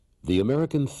The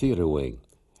American Theater Wing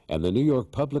and the New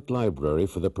York Public Library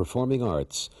for the Performing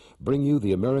Arts bring you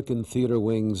the American Theater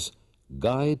Wing's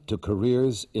Guide to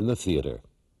Careers in the Theater.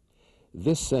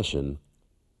 This session,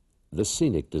 The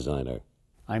Scenic Designer.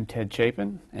 I'm Ted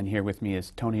Chapin, and here with me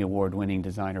is Tony Award-winning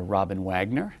designer Robin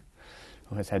Wagner,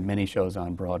 who has had many shows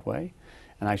on Broadway.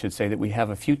 And I should say that we have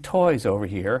a few toys over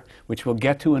here, which we'll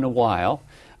get to in a while.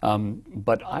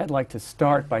 But I'd like to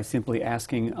start by simply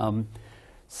asking,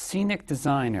 scenic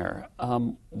designer,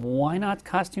 why not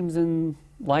costumes and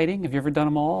lighting? Have you ever done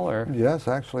them all? Or? Yes,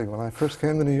 actually, when I first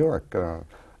came to New York, the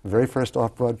very first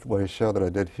off-Broadway show that I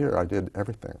did here, I did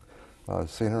everything.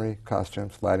 Scenery,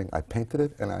 costumes, lighting. I painted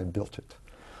it and I built it.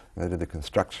 I did the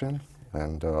construction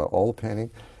and all the painting,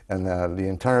 and the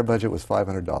entire budget was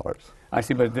 $500. I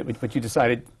see, but you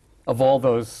decided of all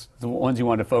those, the ones you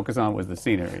wanted to focus on was the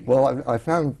scenery. Well, I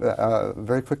found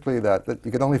very quickly that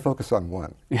you could only focus on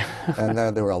one. And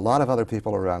there were a lot of other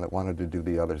people around that wanted to do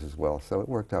the others as well, so it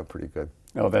worked out pretty good.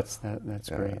 Oh, that's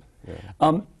great.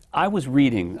 Yeah. I was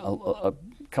reading a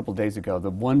couple days ago the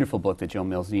wonderful book that Joe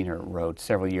Melziner wrote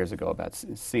several years ago about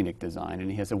scenic design, and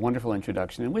he has a wonderful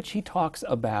introduction in which he talks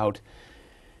about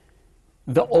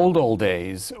the old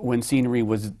days when scenery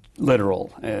was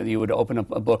literal. You would open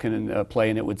up a book in a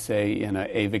play and it would say in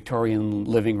a Victorian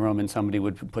living room, and somebody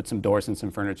would put some doors and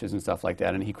some furniture and stuff like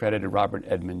that, and he credited Robert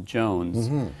Edmond Jones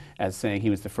as saying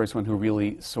he was the first one who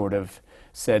really sort of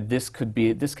said this can be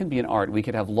an art. We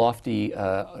could have lofty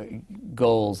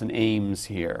goals and aims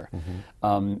here.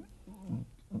 And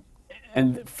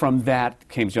from that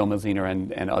came Joe Melziner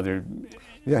and other...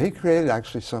 Yeah, he created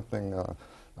actually something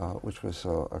which was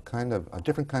a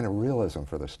different kind of realism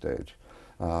for the stage.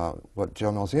 What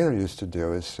Joe Melziner used to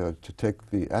do is to take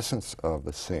the essence of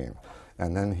the scene,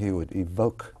 and then he would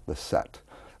evoke the set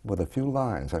with a few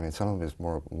lines. I mean, some of his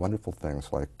more wonderful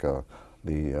things, like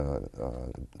the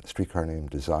Streetcar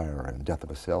Named Desire and Death of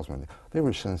a Salesman, they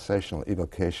were sensational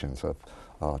evocations of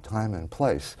time and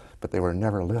place, but they were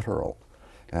never literal.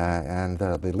 And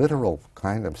the literal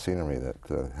kind of scenery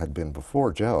that had been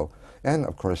before Joe, and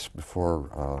of course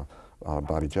before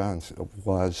Bobby Jones,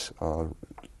 was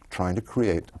trying to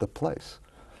create the place,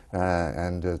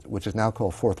 which is now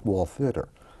called fourth wall theater.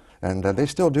 And they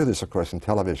still do this, of course, in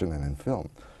television and in film,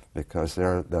 because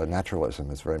the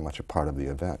naturalism is very much a part of the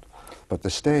event. But the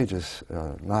stage is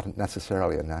not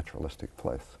necessarily a naturalistic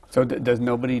place. So does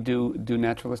nobody do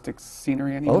naturalistic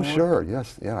scenery anymore? Oh, sure,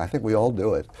 yes. Yeah, I think we all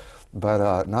do it,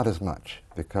 but not as much,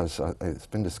 because it's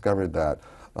been discovered that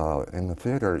in the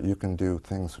theater you can do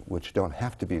things which don't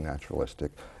have to be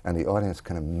naturalistic, and the audience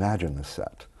can imagine the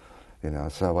set. You know,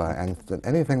 so and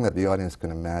anything that the audience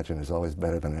can imagine is always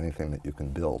better than anything that you can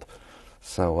build.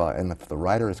 So, and if the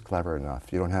writer is clever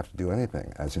enough, you don't have to do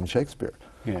anything, as in Shakespeare.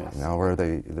 Yes. Now, where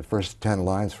the first 10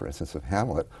 lines, for instance, of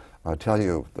Hamlet tell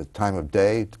you the time of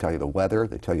day, tell you the weather,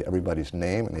 they tell you everybody's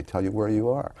name, and they tell you where you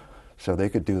are. So they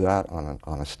could do that on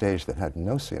a stage that had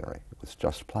no scenery. It was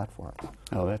just platforms.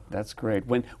 Oh, that's great.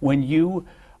 When you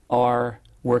are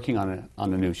working on a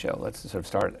new show, let's sort of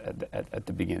start at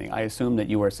the beginning. I assume that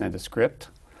you are sent a script.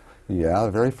 Yeah,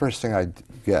 the very first thing I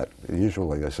get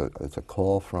usually is a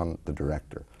call from the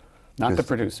director. Not the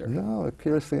producer. No,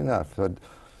 curiously enough.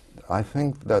 I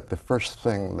think that the first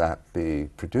thing that the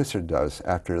producer does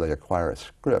after they acquire a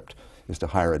script is to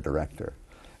hire a director.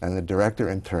 And the director,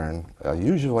 in turn,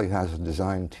 usually has a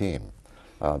design team,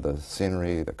 the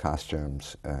scenery, the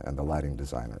costumes, and the lighting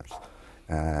designers.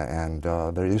 And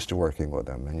they're used to working with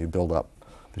them, and you build up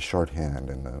the shorthand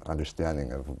and the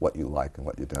understanding of what you like and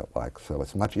what you don't like. So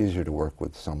it's much easier to work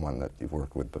with someone that you've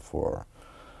worked with before.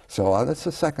 So that's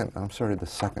the second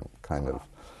kind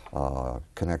of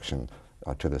connection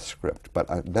to the script. But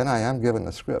then I am given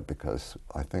the script, because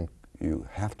I think you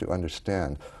have to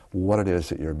understand what it is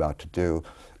that you're about to do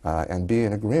and be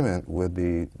in agreement with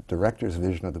the director's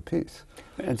vision of the piece.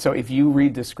 And so if you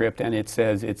read the script and it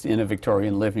says it's in a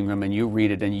Victorian living room, and you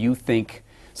read it and you think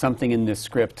something in this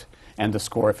script and the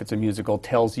score, if it's a musical,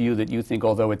 tells you that you think,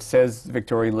 although it says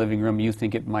Victorian living room, you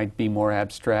think it might be more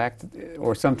abstract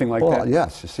or something like that? Well,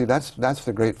 yes. You see, that's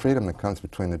the great freedom that comes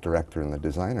between the director and the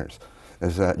designers,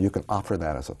 is that you can offer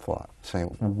that as a thought, saying,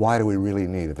 why do we really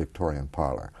need a Victorian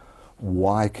parlor?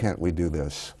 Why can't we do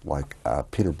this like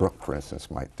Peter Brook, for instance,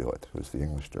 might do it, who's the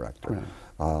English director, right,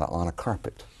 on a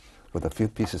carpet with a few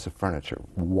pieces of furniture?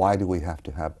 Why do we have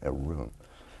to have a room?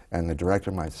 And the director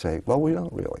might say, well, we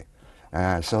don't really.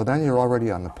 So then you're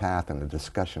already on the path and the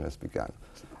discussion has begun.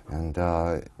 And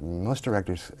most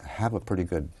directors have a pretty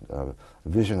good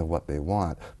vision of what they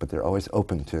want, but they're always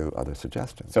open to other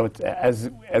suggestions. So it's, as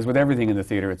with everything in the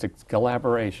theater, it's a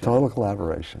collaboration. Total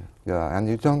collaboration, yeah. And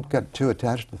you don't get too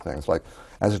attached to things. Like,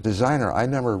 as a designer, I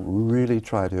never really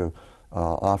try to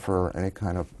offer any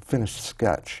kind of finished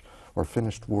sketch or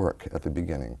finished work at the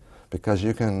beginning, because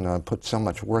you can put so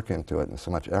much work into it and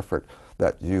so much effort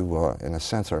that you, in a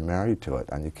sense, are married to it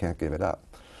and you can't give it up.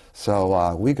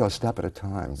 So we go step at a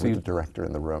time with the director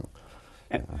in the room.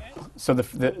 So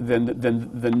then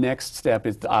the next step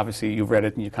is, obviously you've read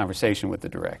it in your conversation with the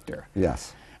director.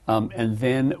 Yes. And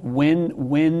then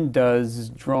when does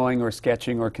drawing or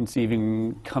sketching or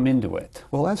conceiving come into it?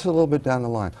 Well, that's a little bit down the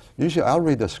line. Usually I'll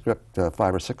read the script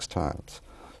 5 or 6 times.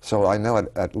 So I know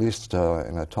it at least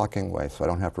in a talking way, so I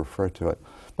don't have to refer to it.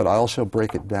 But I also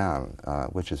break it down,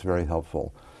 which is very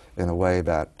helpful, in a way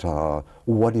that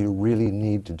what do you really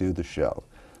need to do the show?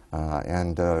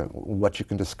 And what you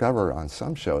can discover on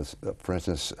some shows, for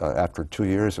instance, after 2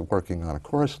 years of working on a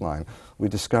chorus line, we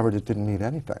discovered it didn't need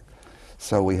anything.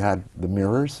 So we had the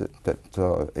mirrors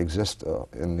that exist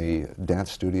in the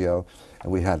dance studio,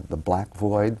 and we had the black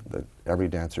void that every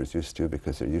dancer is used to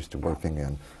because they're used to working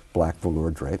in black velour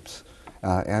drapes,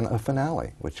 and a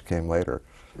finale, which came later.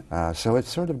 So it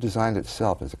sort of designed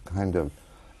itself as a kind of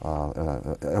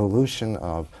evolution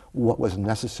of what was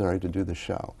necessary to do the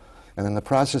show. And in the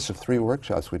process of 3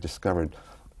 workshops, we discovered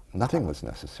nothing was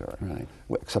necessary, right,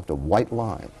 except a white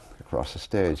line across the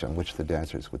stage on which the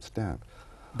dancers would stand.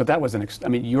 But that was I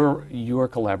mean, your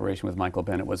collaboration with Michael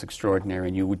Bennett was extraordinary,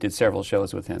 and you did several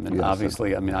shows with him. And yes,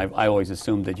 obviously, I mean, I always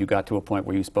assumed that you got to a point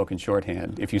where you spoke in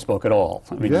shorthand, if you spoke at all.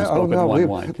 I mean, yeah, you spoke no, in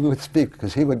one. We would speak,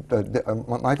 because he would,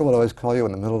 Michael would always call you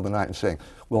in the middle of the night and saying,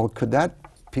 well, could that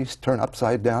piece turn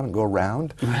upside down and go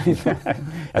around?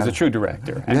 As a true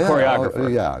director and yeah,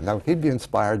 choreographer. Yeah, now he'd be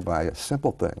inspired by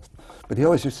simple things. But he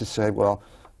always used to say, well,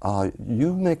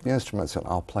 you make the instruments and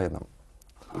I'll play them.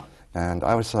 And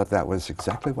I always thought that was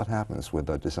exactly what happens with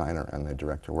the designer and the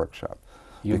director workshop.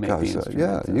 You because, make the instruments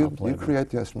yeah, and I'll play you them. create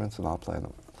the instruments and I'll play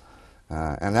them.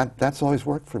 And that's always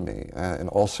worked for me. And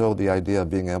also the idea of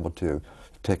being able to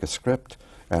take a script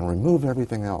and remove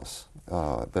everything else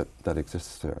that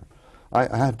exists there.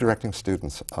 I have directing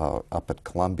students up at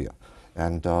Columbia,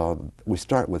 and we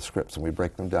start with scripts and we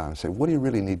break them down and say, what do you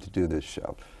really need to do this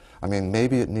show? I mean,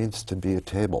 maybe it needs to be a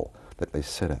table that they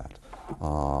sit at.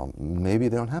 Maybe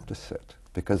they don't have to sit,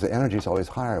 because the energy is always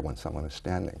higher when someone is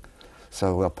standing.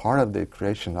 So part of the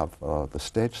creation of the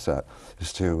stage set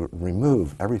is to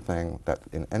remove everything that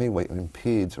in any way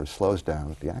impedes or slows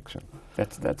down the action.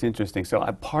 That's interesting. So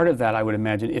part of that, I would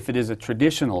imagine, if it is a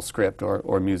traditional script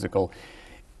or musical,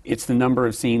 it's the number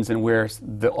of scenes and where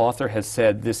the author has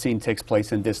said this scene takes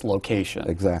place in this location.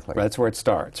 Exactly. Right? That's where it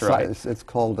starts, right? It's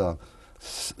called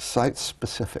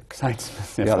site-specific.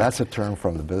 Site-specific. Yeah, that's a term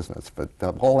from the business, but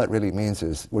all that really means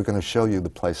is we're going to show you the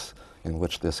place in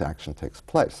which this action takes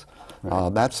place.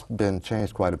 Right. That's been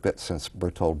changed quite a bit since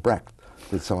Bertolt Brecht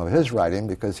did some of his writing,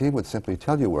 because he would simply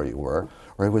tell you where you were,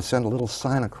 or he would send a little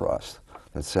sign across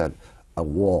that said a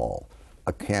wall,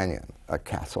 a canyon, a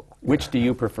castle. Which do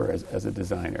you prefer as a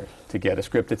designer, to get a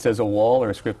script that says a wall or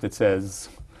a script that says...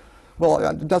 Well,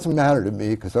 it doesn't matter to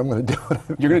me, because I'm going to do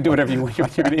whatever. You're going to do whatever you want. You're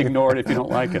going to ignore it if you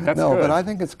don't like it. That's no, good. but I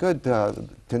think it's good to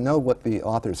know what the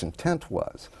author's intent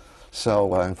was.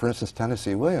 So, and for instance,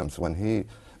 Tennessee Williams, when he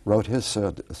wrote his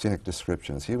scenic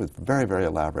descriptions, he was very, very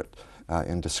elaborate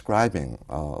in describing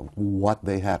what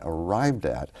they had arrived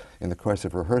at in the course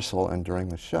of rehearsal and during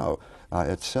the show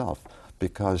itself,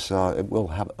 because it will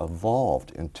have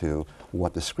evolved into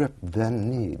what the script then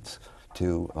needs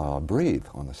to breathe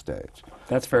on the stage.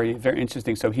 That's very, very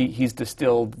interesting. So he's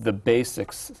distilled the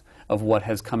basics of what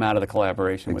has come out of the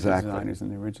collaboration with the designers in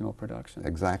the original production.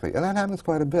 Exactly. And that happens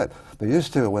quite a bit. They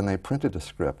used to, when they printed a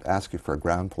script, ask you for a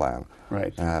ground plan.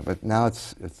 Right. But now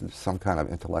it's some kind of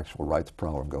intellectual rights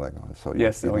problem going on. So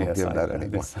yes, you don't give that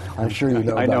anymore. I'm sure you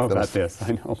know I know about this.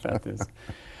 I know about this.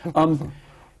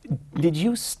 Did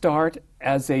you start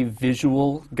as a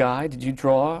visual guy? Did you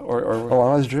draw? Or Oh, I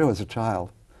always drew as a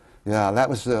child. Yeah, that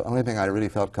was the only thing I really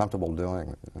felt comfortable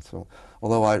doing. So,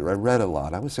 although I read a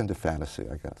lot, I was into fantasy,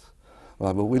 I guess.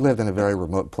 But we lived in a very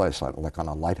remote place, like on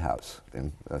a lighthouse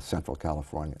in Central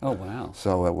California. Oh, wow.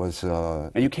 So it was...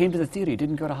 and you came to the theater. You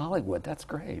didn't go to Hollywood. That's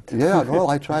great. Yeah,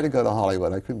 well, I tried to go to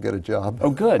Hollywood. I couldn't get a job.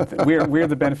 Oh, good. We're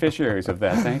the beneficiaries of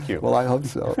that. Thank you. Well, I hope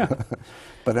so.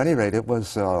 But at any rate, it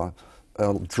was...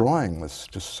 drawing was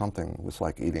just something, it was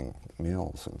like eating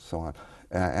meals and so on.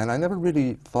 And I never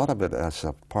really thought of it as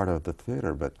a part of the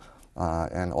theater, but,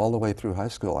 and all the way through high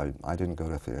school, I didn't go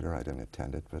to theater, I didn't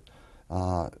attend it, but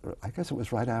I guess it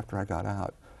was right after I got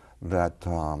out. that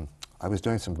I was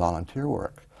doing some volunteer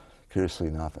work, curiously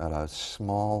enough, at a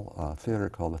small theater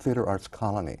called the Theater Arts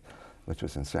Colony, which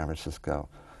was in San Francisco.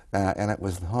 And it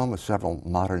was the home of several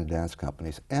modern dance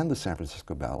companies and the San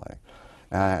Francisco Ballet.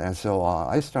 And so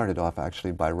I started off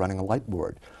actually by running a light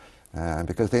board,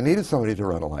 because they needed somebody to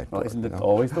run a light board. Well, isn't it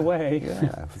always the way?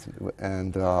 Yeah,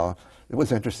 and it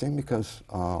was interesting because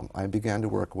I began to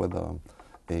work with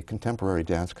a contemporary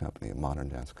dance company, a modern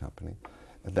dance company,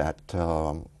 that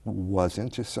was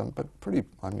into some, but pretty,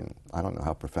 I mean, I don't know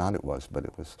how profound it was, but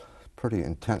it was pretty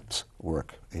intense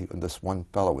work. This one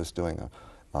fellow was doing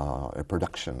a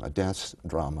production, a dance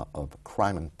drama of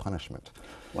Crime and Punishment.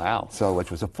 Wow. So,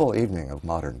 which was a full evening of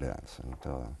modern dance.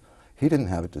 And he didn't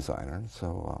have a designer, and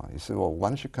so he said, well, why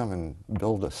don't you come and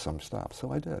build us some stuff?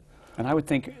 So I did. And I would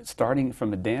think, starting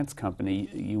from a dance company,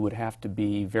 you would have to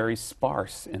be very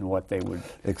sparse in what they would...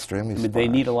 Extremely I mean, sparse. they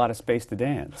need a lot of space to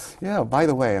dance. Yeah, by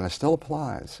the way, and it still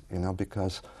applies, you know,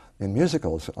 because in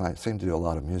musicals, I seem to do a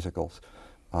lot of musicals,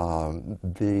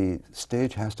 the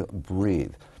stage has to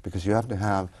breathe, because you have to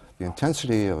have the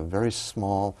intensity of a very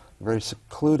small, very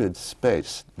secluded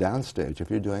space downstage if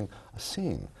you're doing a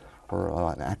scene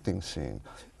or an acting scene.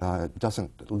 It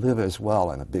doesn't live as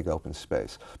well in a big open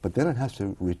space. But then it has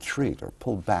to retreat or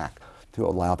pull back to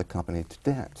allow the company to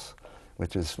dance,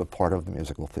 which is a part of the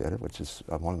musical theater, which is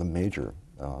one of the major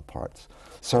parts.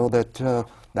 So that,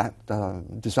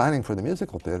 designing for the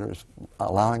musical theater is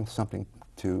allowing something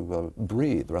to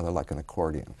breathe, rather like an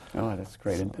accordion. Oh, that's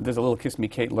great. And there's a little Kiss Me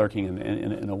Kate lurking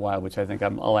in a while, which I think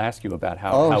I'll ask you about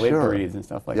how sure. it breathes and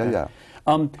stuff like that.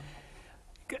 Yeah.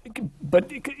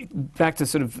 But back to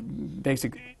sort of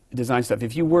basic design stuff.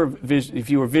 If you were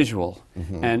visual,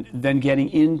 Mm-hmm. and then getting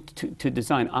into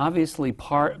design, obviously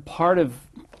part of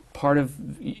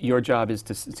your job is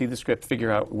to see the script,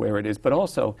 figure out where it is, but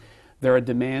also there are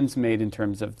demands made in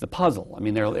terms of the puzzle. I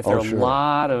mean, there are Sure.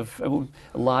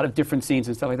 a lot of different scenes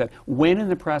and stuff like that. When in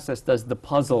the process does the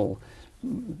puzzle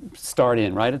start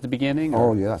in? Right at the beginning?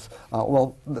 Oh, yes.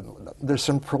 Well, there's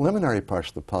some preliminary parts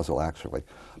of the puzzle, actually.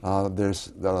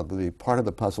 There's the part of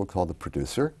the puzzle called the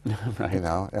producer, Right. you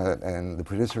know, and the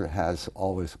producer has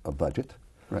always a budget.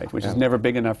 Right, which is never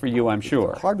big enough for you, I'm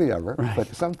sure. Hardly ever, Right. but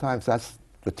sometimes that's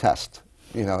the test.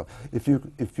 You know, if you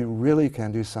really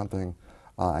can do something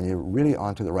and you're really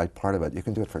onto the right part of it, you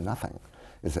can do it for nothing,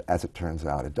 as it turns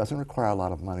out. It doesn't require a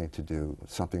lot of money to do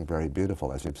something very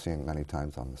beautiful, as you've seen many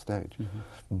times on the stage. Mm-hmm.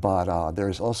 But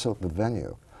there's also the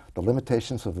venue, the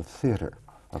limitations of the theater,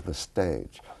 of the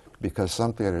stage, because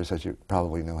some theaters, as you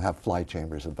probably know, have fly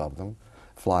chambers above them.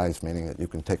 Flies meaning that you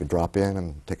can take a drop in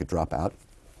and take a drop out,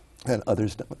 and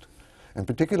others don't. And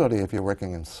particularly if you're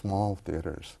working in small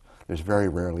theaters, there's very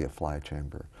rarely a fly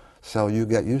chamber. So you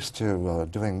get used to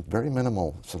doing very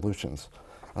minimal solutions,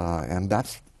 and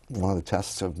that's one of the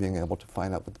tests of being able to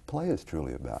find out what the play is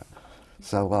truly about.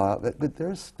 So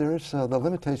there's the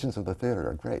limitations of the theater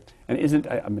are great. And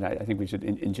I think we should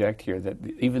inject here that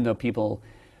even though people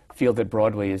feel that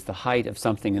Broadway is the height of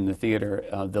something in the theater,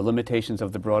 the limitations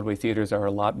of the Broadway theaters are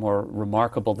a lot more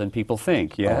remarkable than people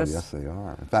think, yes? Oh, yes, they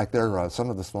are. In fact, they're some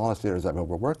of the smallest theaters I've ever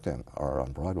worked in are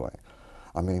on Broadway.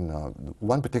 I mean,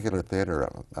 one particular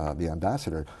theater, the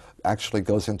Ambassador, actually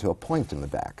goes into a point in the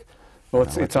back. Well,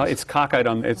 it's cockeyed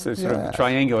on, it's sort of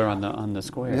triangular on the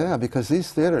square. Yeah, because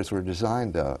these theaters were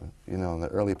designed, you know, in the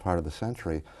early part of the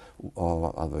century,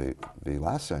 of the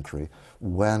last century,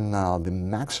 when the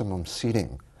maximum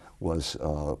seating was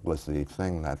the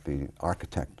thing that the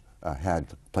architect had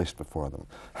placed before them.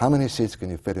 How many seats can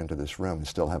you fit into this room and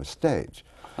still have a stage?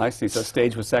 I see. So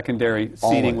stage was secondary,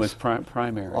 seating was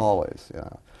primary. Always, yeah.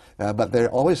 But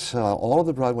they're always, all of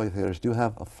the Broadway theaters do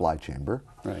have a fly chamber,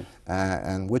 right?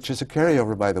 And which is a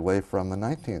carryover, by the way, from the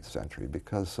 19th century,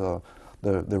 because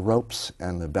the ropes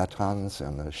and the batons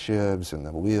and the shivs and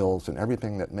the wheels and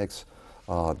everything that makes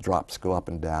drops go up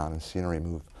and down and scenery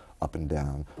move up and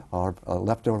down are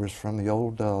leftovers from the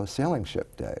old sailing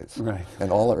ship days. Right.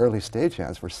 And all the early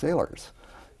stagehands were sailors.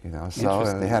 You know, so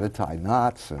and they had to tie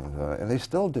knots, and they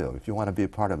still do. If you want to be a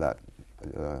part of that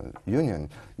union,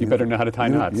 you better know how to tie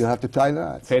knots. You have to tie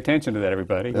knots. Pay attention to that,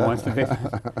 everybody. Who wants to be?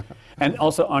 And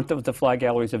also, aren't the fly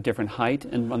galleries of different height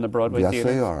on the Broadway theater? Yes,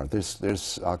 they are.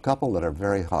 There's a couple that are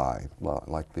very high,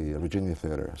 like the Virginia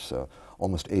Theater. So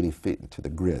almost 80 feet into the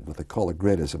grid. What they call a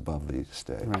grid is above the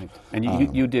stage. Right. And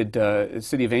you did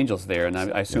City of Angels there, and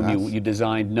I assume Yes. you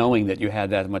designed knowing that you had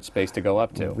that much space to go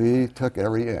up to. We took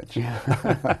every inch.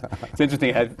 It's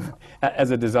interesting,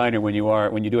 as a designer, when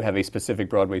you do have a specific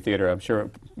Broadway theater, I'm sure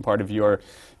part of your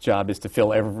job is to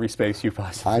fill every space you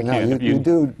possibly I know. can.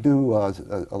 You do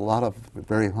a lot of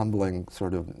very humbling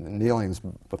sort of kneelings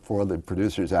before the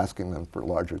producers asking them for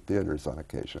larger theaters on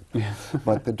occasion.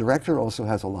 But the director also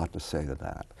has a lot to say to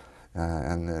that.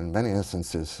 And in many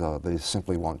instances, they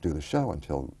simply won't do the show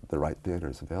until the right theater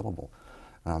is available.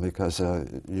 Because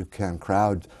you can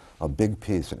crowd a big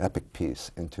piece, an epic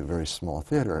piece, into a very small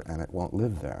theater, and it won't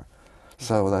live there.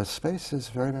 So the space is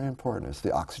very, very important. It's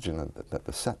the oxygen that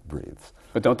the set breathes.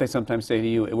 But don't they sometimes say to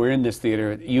you, we're in this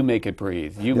theater, you make it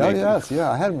breathe.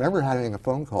 I remember having a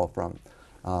phone call from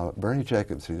Bernie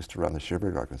Jacobs, who used to run the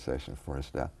Schubert Organization before his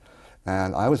death.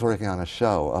 And I was working on a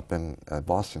show up in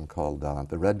Boston called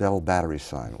The Red Devil Battery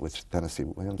Sign, which Tennessee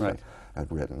Williams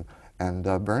had written. And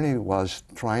Bernie was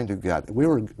trying to we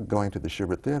were going to the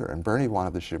Schubert Theater, and Bernie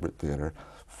wanted the Schubert Theater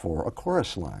for a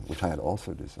chorus line, which I had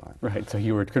also designed. Right, so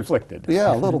you were conflicted.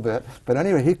 Yeah, a little bit. But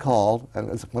anyway, he called, and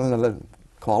it was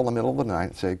called in the middle of the night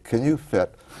and say, can you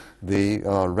fit the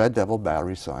Red Devil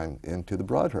Battery Sign into the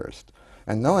Broadhurst?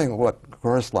 And knowing what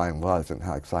chorus line was and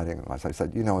how exciting it was, I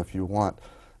said, you know, if you want,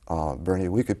 Bernie,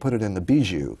 we could put it in the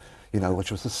Bijou,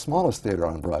 which was the smallest theater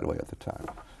on Broadway at the time.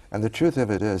 And the truth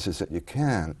of it is that you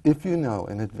can, if you know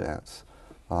in advance,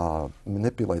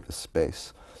 manipulate the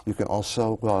space. You can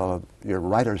also, your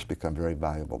writers become very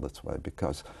valuable this way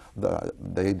because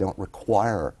they don't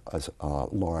require as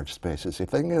large spaces. If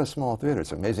they can get a small theater,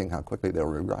 it's amazing how quickly they'll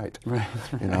rewrite,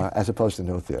 as opposed to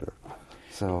no theater.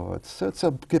 So it's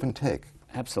a give and take.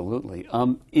 Absolutely.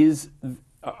 Is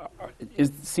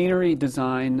scenery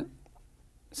design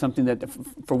something that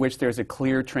for which there's a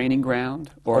clear training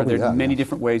ground, or are there many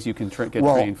different ways you can get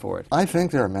trained for it? I think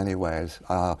there are many ways.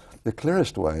 The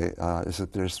clearest way is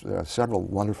that there's several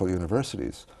wonderful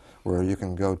universities where you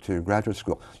can go to graduate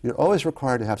school. You're always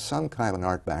required to have some kind of an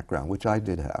art background, which I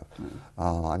did have.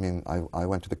 I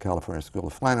went to the California School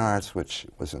of Fine Arts, which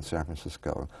was in San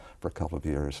Francisco for a couple of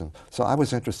years. And so I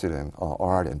was interested in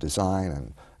art and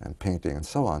design and painting and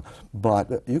so on.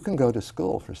 But you can go to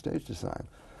school for stage design.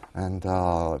 And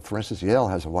for instance, Yale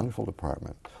has a wonderful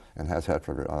department and has had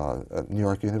for New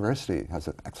York University has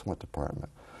an excellent department.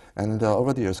 And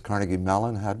over the years, Carnegie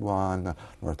Mellon had one,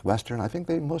 Northwestern. I think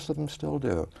most of them still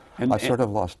do. I sort of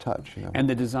lost touch. And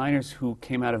the designers who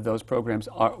came out of those programs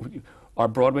are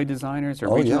Broadway designers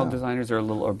or regional designers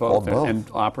or both? Both. And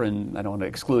opera, and I don't want to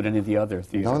exclude any of the other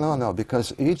theaters. No,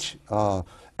 because each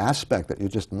aspect that you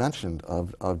just mentioned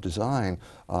of design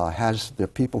has the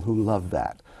people who love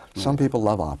that. Some people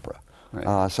love opera.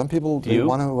 Right. Some people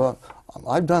want to.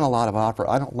 I've done a lot of opera.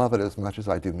 I don't love it as much as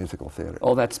I do musical theater.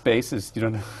 All that space is you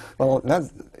don't. Well,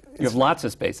 you have lots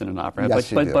of space in an opera,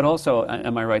 yes, but also,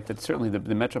 am I right that certainly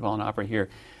the Metropolitan Opera here,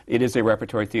 it is a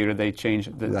repertory theater. They change.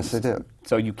 Yes, they do.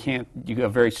 So you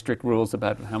have very strict rules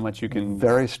about how much you can.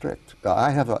 Very strict.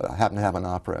 I happen to have an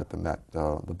opera at the Met,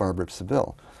 the Barber of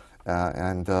Seville.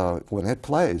 And when it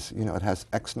plays, it has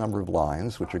X number of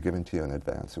lines, which are given to you in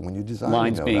advance. And when you design,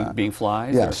 lines being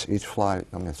flies. Yes, each fly.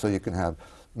 So you can have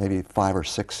maybe 5 or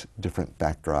 6 different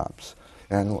backdrops.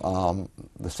 And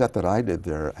the set that I did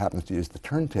there happens to use the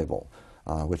turntable,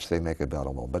 which they make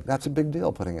available. But that's a big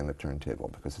deal, putting in the turntable,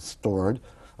 because it's stored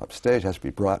upstage, has to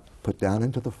be put down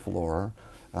into the floor.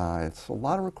 It's a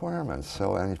lot of requirements.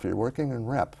 So, and if you're working in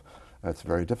rep, it's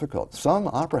very difficult. Some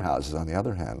opera houses, on the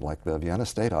other hand, like the Vienna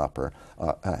State Opera,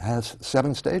 has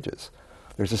 7 stages.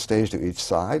 There's a stage to each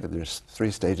side. There's 3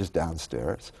 stages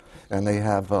downstairs. And they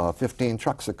have 15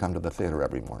 trucks that come to the theater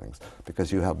every morning because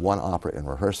you have one opera in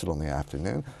rehearsal in the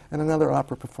afternoon and another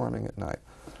opera performing at night.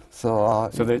 So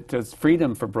there's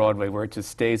freedom for Broadway where it just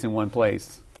stays in one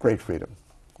place. Great freedom,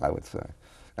 I would say.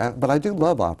 But I do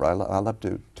love opera. I love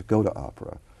to go to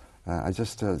opera.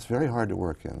 It's very hard to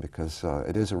work in because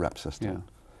it is a rep system.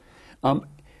 Yeah.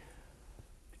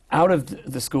 Out of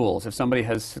the schools, if somebody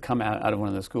has come out of one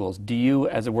of the schools, do you,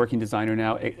 as a working designer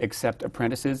now, accept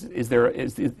apprentices? Is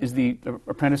the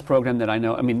apprentice program that I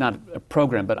know, I mean, not a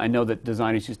program, but I know that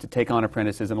designers used to take on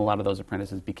apprentices, and a lot of those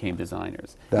apprentices became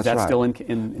designers. That's is that right. still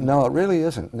in? No, it really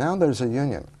isn't. Now there's a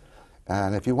union.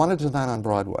 And if you want to design on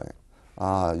Broadway,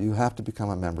 you have to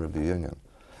become a member of the union.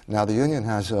 Now, the union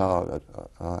has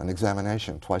an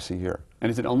examination twice a year. And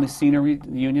is it only scenery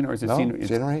union, or is it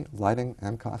scenery, lighting,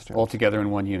 and costume? All together in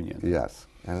one union? Yes.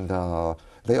 And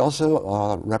they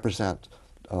also represent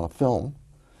film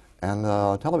and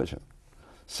television.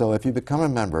 So if you become a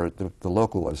member, the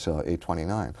local is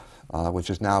 829, which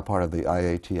is now part of the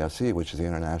IATSE, which is the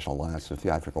International Alliance of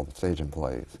Theatrical Stage and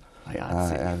Plays.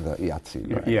 And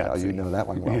IATSE, right? IATSE. You know that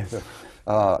one well, Yes. too.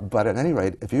 But at any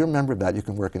rate, if you're a member of that, you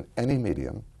can work in any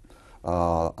medium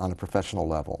on a professional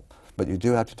level. But you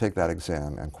do have to take that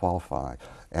exam and qualify.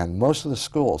 And most of the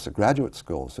schools, the graduate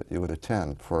schools that you would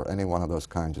attend for any one of those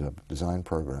kinds of design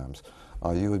programs,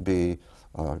 you would be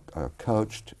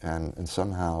coached and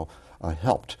somehow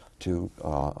helped to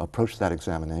approach that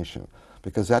examination,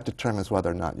 because that determines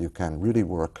whether or not you can really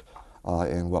work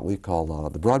in what we call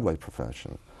the Broadway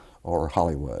profession or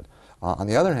Hollywood. On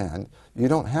the other hand, you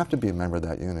don't have to be a member of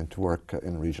that union to work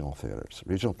in regional theaters.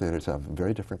 Regional theaters have a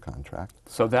very different contract.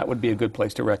 So that would be a good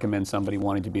place to recommend somebody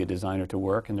wanting to be a designer to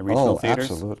work in the regional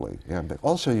theaters? Absolutely. Yeah, but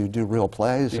also you do real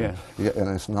plays, Yeah. and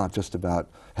it's not just about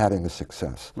having a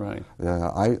success. Right.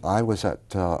 I was at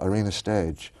Arena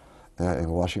Stage in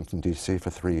Washington, D.C.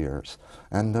 for 3 years,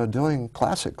 and doing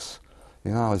classics.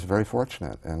 You know, I was very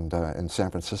fortunate, and in San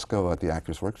Francisco at the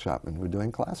Actors Workshop, and we're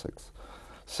doing classics.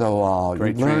 So you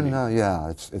Great learn, training. yeah,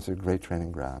 it's a great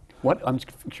training ground. I'm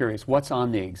curious, what's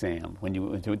on the exam when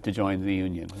you to join the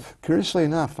union? Curiously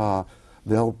enough,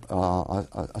 they'll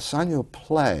assign you a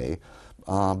play,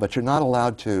 but you're not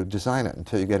allowed to design it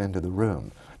until you get into the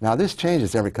room. Now, this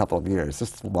changes every couple of years.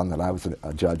 This is the one that I was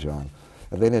a judge on.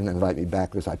 They didn't invite me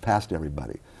back because I passed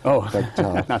everybody. Oh,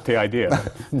 But, not the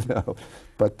idea. no,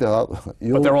 but But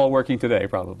they're all working today,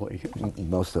 probably.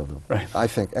 most of them. Right. I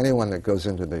think anyone that goes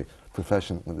into the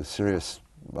profession with a serious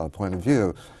point of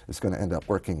view is going to end up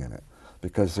working in it,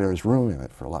 because there's room in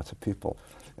it for lots of people.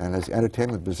 And as the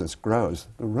entertainment business grows,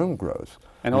 the room grows.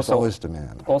 And There's also, always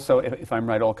demand. Also, if I'm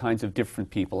right, all kinds of different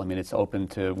people. I mean, it's open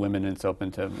to women, and it's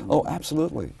open to... Oh,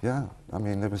 absolutely, yeah. I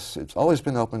mean, it's always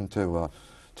been open to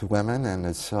women, and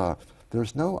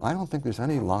I don't think there's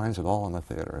any lines at all in the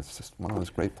theater. It's just one of those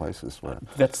great places where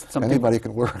anybody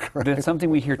can work. Right? That's something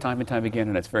we hear time and time again,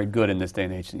 and it's very good in this day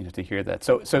and age, to hear that.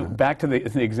 So back to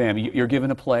the exam. You're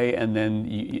given a play, and then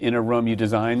in a room you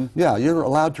design? Yeah, you're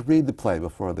allowed to read the play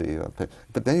before the thing.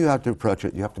 But then you have to approach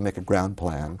it. You have to make a ground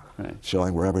plan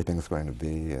showing where everything's going to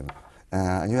be.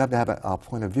 And you have to have a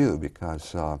point of view,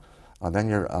 because then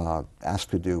you're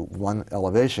asked to do one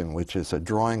elevation, which is a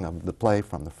drawing of the play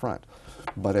from the front.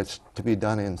 But it's to be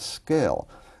done in scale.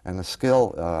 And the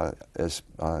scale is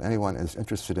anyone is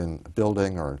interested in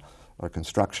building or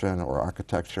construction or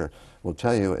architecture will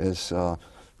tell you is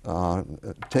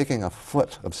taking a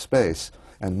foot of space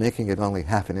and making it only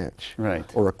half an inch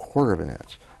or a quarter of an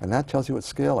inch. And that tells you what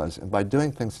scale is. And by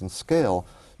doing things in scale,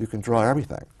 you can draw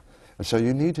everything. And so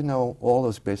you need to know all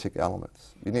those basic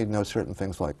elements. You need to know certain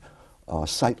things like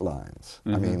sight lines.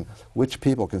 I mean, which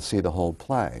people can see the whole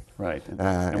play. Right,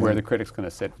 and where the critic's going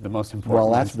to sit, the most important Well,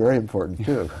 ones. that's very important,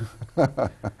 too.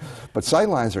 But sight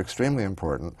lines are extremely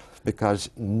important, because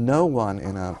no one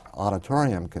in an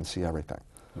auditorium can see everything.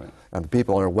 Right. And the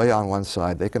people are way on one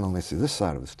side, they can only see this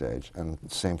side of the stage, and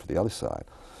same for the other side.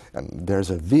 And there's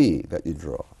a V that you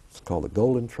draw. It's called a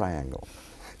golden triangle.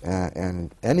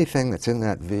 And anything that's in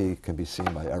that V can be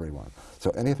seen by everyone. So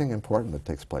anything important that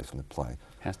takes place in the play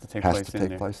has to take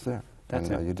place there. That's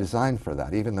and it. you design for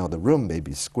that, even though the room may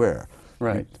be square.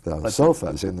 Right. The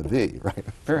sofa's in the V, right?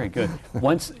 Very good.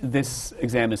 Once this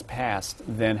exam is passed,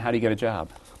 then how do you get a job?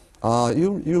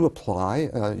 You apply,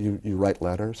 you write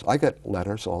letters. I get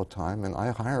letters all the time, and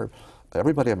I hire,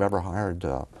 everybody I've ever hired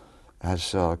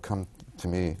has come to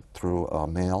me through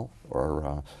mail,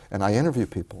 and I interview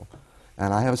people.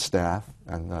 And I have a staff,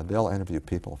 and they'll interview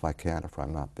people if I can, if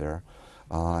I'm not there.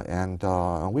 And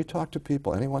we talk to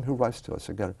people, anyone who writes to us,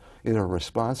 they get either a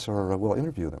response or we'll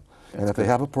interview them. And if they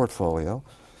have a portfolio,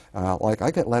 like I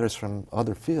get letters from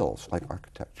other fields, like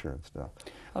architecture and stuff.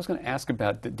 I was going to ask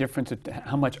about the difference of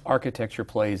how much architecture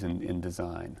plays in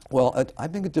design. Well, I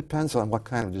think it depends on what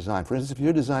kind of design. For instance, if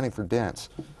you're designing for dance,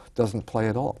 it doesn't play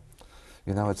at all.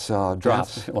 You know, it's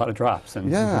drops, a lot of drops. And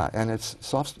yeah, and it's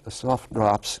soft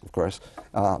drops, of course,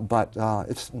 but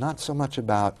it's not so much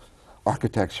about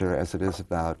architecture as it is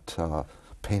about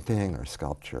painting or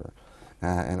sculpture.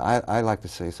 And I like to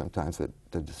say sometimes that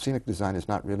the scenic design is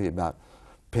not really about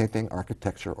painting,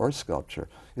 architecture, or sculpture.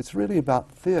 It's really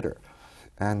about theater.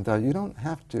 And you don't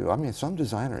have to, I mean, some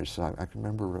designers, I can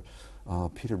remember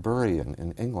Peter Bury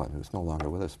in England, who's no longer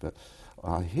with us, but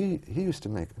he used to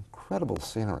make incredible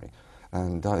scenery.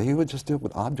 And he would just do it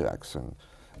with objects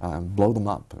and blow them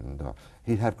up, and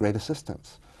he'd have great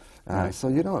assistants. Right. So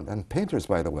you don't, and painters,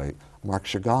 by the way, Marc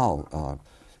Chagall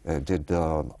did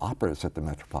operas at the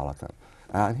Metropolitan.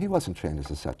 And he wasn't trained as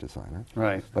a set designer.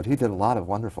 Right. But he did a lot of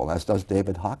wonderful, as does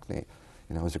David Hockney.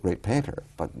 You know, was a great painter,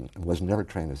 but was never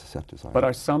trained as a set designer. But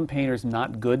are some painters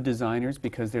not good designers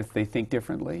because they think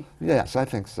differently? Yes, I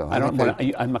think so. I'm not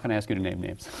going to ask you to name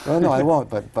names. Well, no, I won't,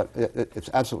 but it's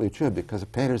absolutely true, because a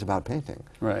painter's about painting.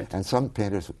 Right. And some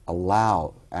painters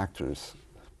allow actors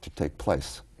to take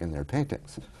place in their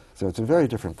paintings. So it's a very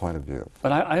different point of view.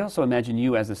 But I also imagine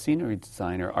you, as a scenery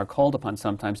designer, are called upon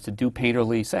sometimes to do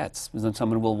painterly sets. Then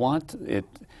someone will want it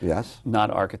Yes.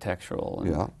 not architectural.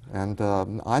 Yeah, and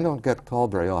I don't get called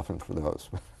very often for those.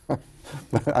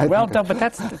 But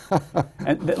that's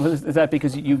is that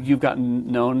because you've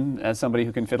gotten known as somebody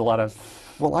who can fit a lot of?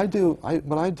 Well, I do.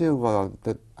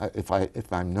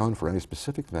 If I'm known for any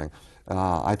specific thing,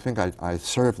 I think I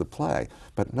serve the play.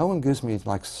 But no one gives me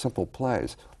like simple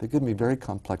plays. They give me very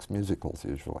complex musicals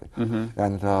usually. Mm-hmm.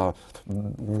 And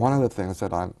one of the things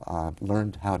that I've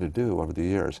learned how to do over the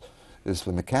years is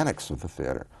the mechanics of the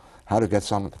theater, how to get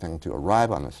something to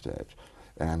arrive on the stage,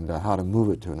 and how to move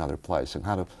it to another place, and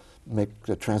how to make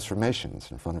the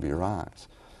transformations in front of your eyes,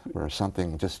 where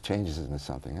something just changes into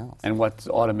something else. And what's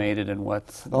automated and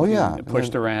what's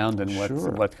pushed around, and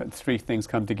what three things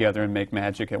come together and make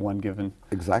magic at one given.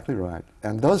 Exactly right.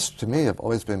 And those, to me, have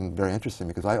always been very interesting,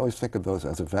 because I always think of those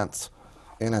as events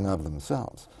in and of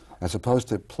themselves, as opposed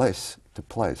to place to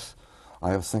place.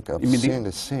 I always think of scene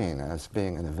to scene as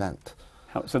being an event.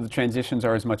 So the transitions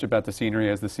are as much about the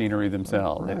scenery as the scenery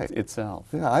themselves, Right. itself.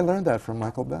 Yeah, I learned that from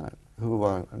Michael Bennett,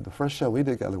 who the first show we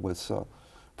did together was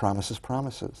Promises,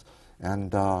 Promises.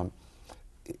 And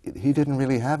he didn't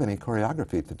really have any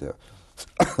choreography to do.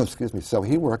 Excuse me. So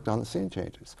he worked on the scene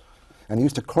changes. And he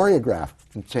used to choreograph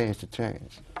from change to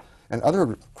change. And other,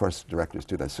 of course, directors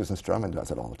do that. Susan Stroman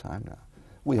does it all the time now.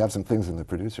 We have some things in the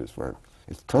producers where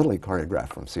it's totally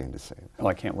choreographed from scene to scene. Oh,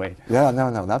 I can't wait. Yeah,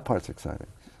 no, that part's exciting.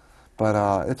 But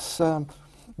it's I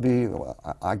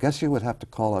guess you would have to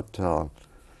call it, I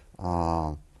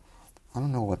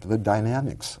don't know what, the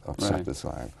dynamics of set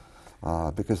design,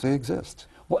 because they exist.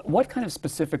 What kind of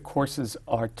specific courses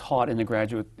are taught in the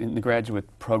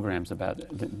graduate programs about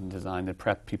design that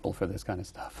prep people for this kind of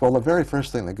stuff? Well, the very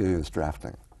first thing they give you is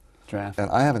drafting. Draft.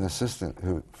 And I have an assistant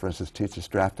who, for instance, teaches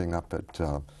drafting up at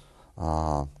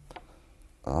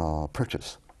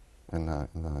Purchase in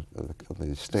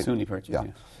the state. SUNY Purchase, yeah.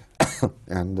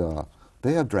 And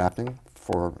they have drafting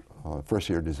for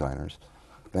first-year designers.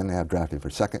 Then they have drafting for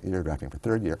second year, drafting for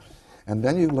third year. And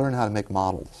then you learn how to make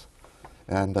models,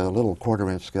 and little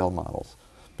quarter-inch scale models,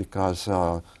 because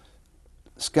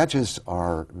sketches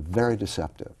are very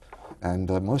deceptive. And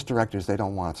most directors, they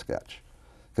don't want a sketch,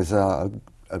 because a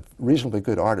reasonably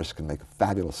good artist can make a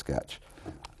fabulous sketch.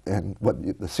 And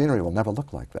the scenery will never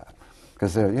look like that,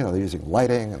 because they're using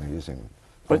lighting, and they're using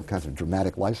all kinds of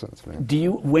dramatic license. Do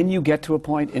you, when you get to a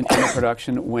point in a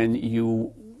production when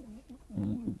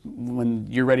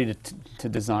you're ready to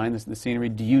design the scenery,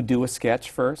 do you do a sketch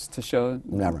first to show?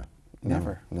 Never.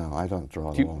 Never. No, I don't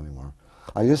draw at all anymore.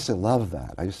 I used to love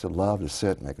that. I used to love to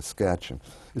sit and make a sketch, and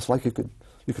it's like you could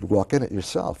walk in it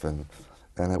yourself, and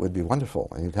it would be wonderful,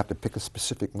 and you'd have to pick a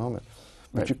specific moment.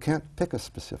 But you can't pick a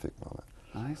specific moment.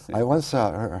 I see. I once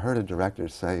heard a director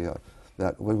say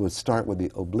that we would start with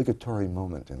the obligatory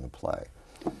moment in the play.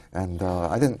 And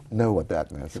I didn't know what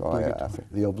that meant, so I asked.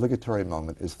 The obligatory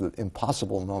moment is the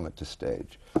impossible moment to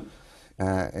stage.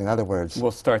 In other words...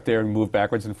 We'll start there and move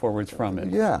backwards and forwards from it.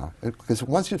 Yeah, because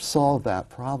once you've solved that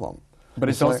problem... But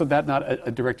it's also that not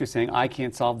a director saying, I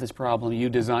can't solve this problem, you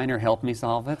designer, help me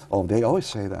solve it? Oh, they always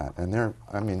say that, and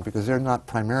because they're not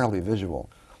primarily visual,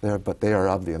 but they are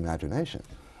of the imagination.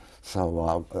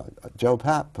 So Joe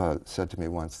Papp said to me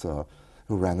once,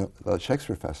 who ran the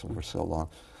Shakespeare Festival for so long,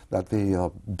 that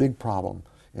the big problem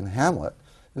in Hamlet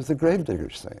is the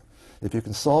gravedigger's scene. If you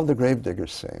can solve the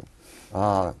gravedigger's scene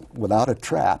without a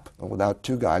trap and without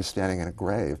two guys standing in a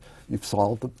grave, you've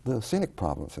solved the scenic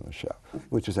problems in the show,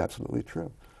 which is absolutely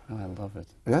true. Oh, I love it.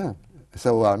 Yeah.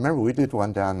 So remember, we did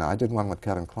one I did one with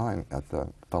Kevin Kline at the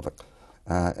Public.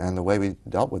 And the way we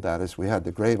dealt with that is we had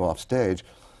the grave off stage,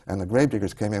 and the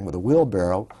gravediggers came in with a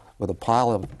wheelbarrow with a pile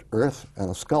of earth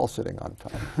and a skull sitting on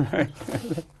top. Right.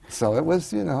 So it was,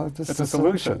 just it's a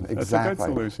solution. Exactly. That's a good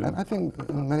solution. And I think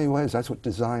in many ways that's what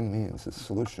design means, is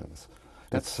solutions.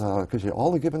 That's because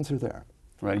all the givens are there.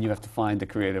 Right, and you have to find the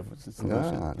creative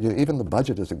solution. Yeah, even the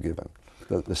budget is a given.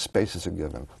 The space is a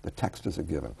given. The text is a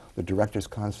given. The director's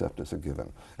concept is a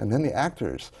given. And then the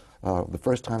actors, the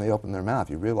first time they open their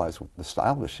mouth, you realize what the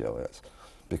style of the show is.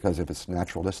 Because if it's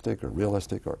naturalistic or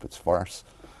realistic or if it's farce.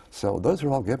 So those are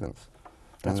all givens.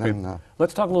 That's and great. then,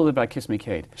 Let's talk a little bit about Kiss Me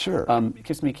Kate. Sure.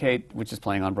 Kiss Me Kate, which is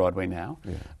playing on Broadway now,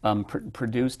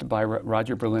 produced by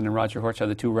Roger Berlin and Roger Horshaw,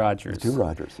 the two Rogers. Two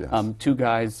Rogers, yes. Two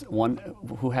guys, one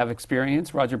who have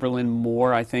experience. Roger Berlin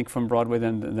more, I think, from Broadway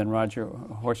than Roger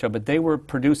Horshaw, but they were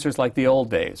producers like the old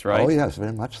days, right? Oh yes,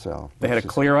 very much so. They had a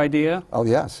clear idea? Oh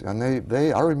yes, and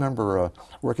I remember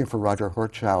working for Roger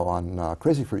Horshaw on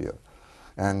Crazy for You.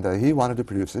 And he wanted to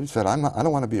produce it. He said, I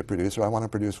don't want to be a producer. I want to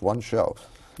produce one show,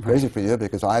 Crazy for You,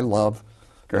 because I love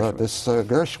this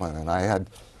Gershwin. And I had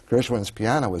Gershwin's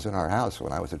piano was in our house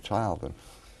when I was a child.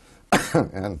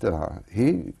 And,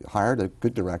 he hired a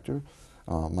good director,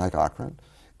 Mike Cochran,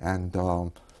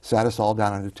 and sat us all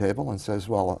down at a table and says,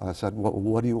 well, I said,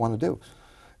 what do you want to do?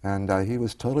 And he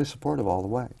was totally supportive all the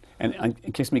way.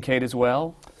 And Kiss Me Kate as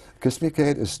well? Kiss Me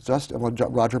Kate is just, well,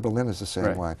 Roger Berlin is the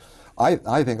same way.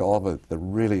 I think all of the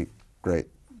really great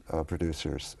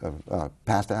producers,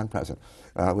 past and present,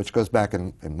 which goes back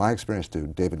in my experience to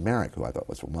David Merrick, who I thought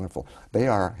was wonderful, they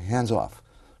are hands-off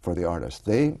for the artists.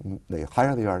 They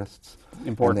hire the artists,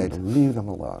 Important. and they leave them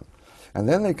alone. And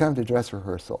then they come to dress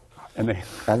rehearsal. And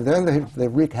then they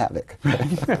wreak havoc.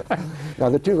 Now,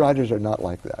 the two Rogers are not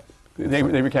like that. They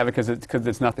wreak havoc because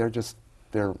it's not...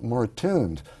 They're more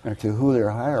attuned to who they're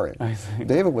hiring. I see.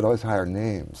 David would always hire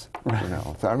names, you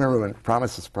know. So I remember when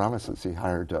Promises, he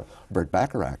hired Burt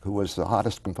Bacharach, who was the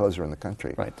hottest composer in the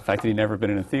country. Right, the fact that he'd never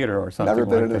been in a theater or something Never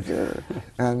been like in a theater.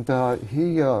 And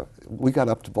we got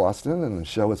up to Boston, and the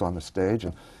show was on the stage,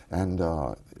 and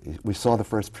we saw the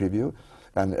first preview,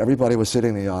 and everybody was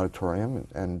sitting in the auditorium,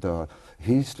 and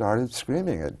he started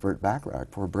screaming at Burt Bacharach,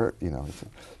 poor Burt, you know.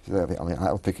 I mean, I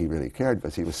don't think he really cared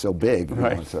because he was so big, you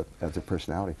know, as a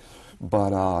personality.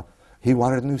 But he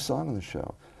wanted a new song in the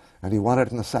show, and he wanted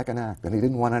it in the second act, and he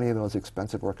didn't want any of those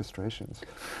expensive orchestrations.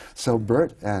 So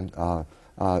Burt and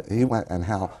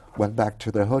Hal went back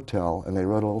to their hotel, and they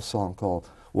wrote a little song called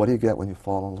 "What Do You Get When You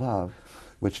Fall in Love,"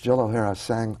 which Jill O'Hara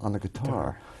sang on the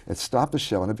guitar. It stopped the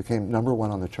show, and it became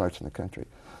 #1 on the charts in the country.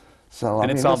 So,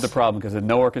 and it solved the problem because it had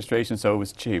no orchestration, so it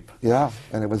was cheap. Yeah,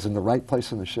 and it was in the right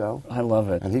place in the show. I love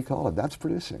it. And he called it. That's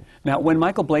producing. Now, when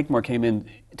Michael Blakemore came in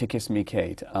to Kiss Me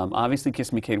Kate, obviously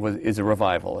Kiss Me Kate is a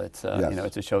revival. It's yes. you know,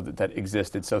 it's a show that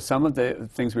existed. So some of the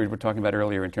things we were talking about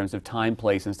earlier in terms of time,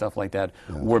 place, and stuff like that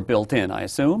were built in, I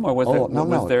assume, or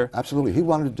was there? Absolutely. He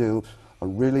wanted to do a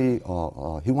really.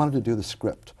 He wanted to do the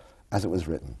script as it was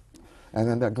written,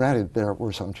 and then granted there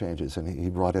were some changes, and he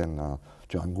brought in.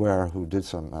 John Guare, who did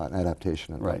some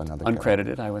adaptation of another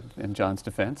uncredited, character. In John's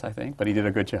defense, I think, but he did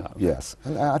a good job. Yes,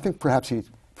 and I think perhaps he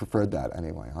preferred that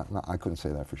anyway. I couldn't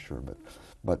say that for sure,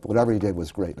 but whatever he did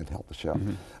was great and it helped the show.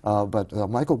 But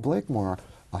Michael Blakemore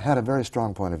had a very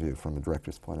strong point of view from a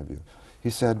director's point of view. He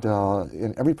said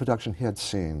in every production he had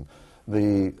seen,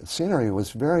 the scenery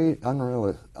was very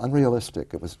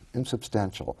unrealistic. It was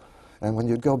insubstantial. And when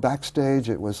you'd go backstage,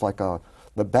 it was like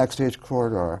the backstage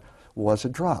corridor was a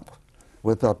drop,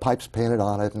 with pipes painted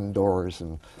on it and doors.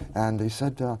 And he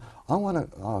said, I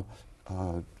want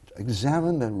to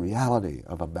examine the reality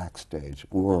of a backstage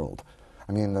world.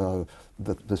 I mean,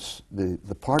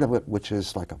 the part of it which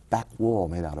is like a back wall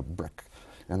made out of brick,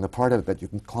 and the part of it that you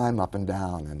can climb up and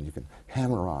down and you can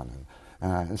hammer on.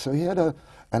 And so he had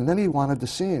and then he wanted the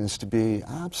scenes to be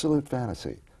absolute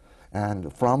fantasy.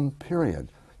 And from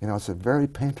period, you know, it's a very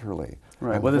painterly.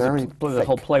 Right. Well, there's the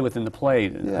whole play within the play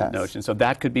notion. So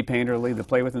that could be painterly. The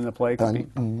play within the play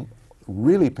could be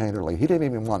really painterly. He didn't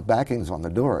even want backings on the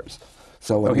doors.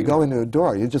 So when you go into a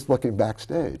door, you're just looking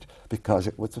backstage because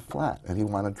it was a flat, and he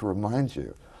wanted to remind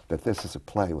you that this is a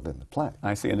play within the play.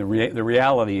 I see. And the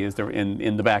reality is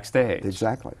in the backstage.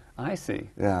 Exactly. I see.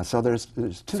 Yeah. So there's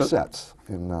two sets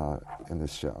in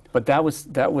this show. But that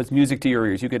was music to your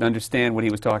ears. You could understand what he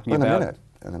was talking about.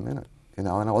 In a minute. You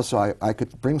know, and also I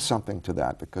could bring something to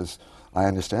that because I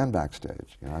understand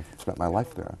backstage. You know, I've spent my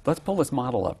life there. Let's pull this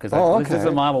model up because this is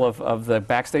a model of the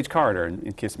backstage corridor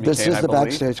in Kiss Me Kate, This is the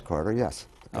backstage corridor, yes.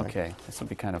 Okay, this will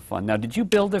be kind of fun. Now, did you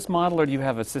build this model or do you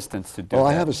have assistants to do that? Oh,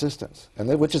 I have assistants,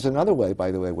 which is another way,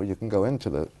 by the way, where you can go into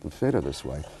the theater this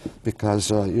way because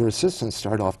your assistants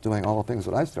start off doing all the things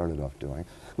that I started off doing,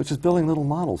 which is building little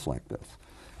models like this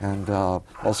and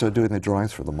also doing the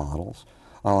drawings for the models.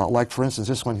 Like, for instance,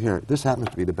 this one here, this happens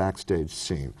to be the backstage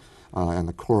scene and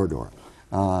the corridor.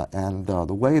 And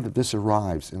the way that this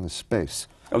arrives in the space.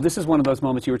 Oh, this is one of those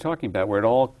moments you were talking about where it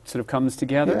all sort of comes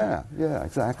together? Yeah,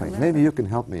 exactly. Maybe you can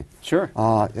help me. Sure.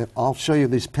 I'll show you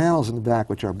these panels in the back,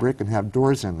 which are brick and have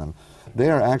doors in them. They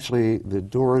are actually the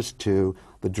doors to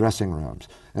the dressing rooms.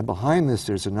 And behind this,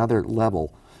 there's another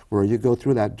level where you go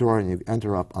through that door and you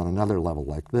enter up on another level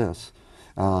like this.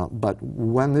 But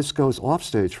when this goes off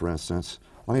stage, for instance,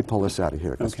 Let me pull this out of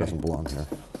here because Okay. it doesn't belong here.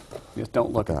 Just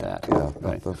don't look at that. Yeah,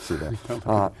 Right. don't see Don't look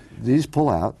that. These pull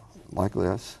out like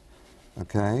this,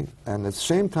 okay? And at the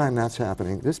same time that's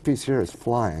happening, this piece here is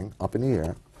flying up in the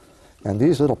air, and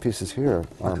these little pieces here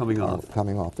Are coming off.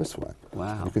 coming off this way.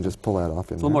 Wow. You can just pull that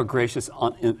off in It's a little more gracious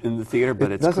in the theater,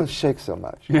 but it it's doesn't shake so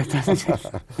much. Yeah, it doesn't.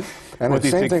 And With the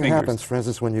these same big thing fingers. happens, for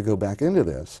instance, when you go back into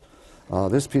this.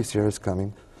 This piece here is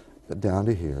coming down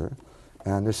to here,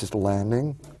 and this is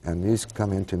landing, and these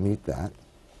come in to meet that.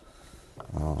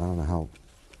 I don't know how,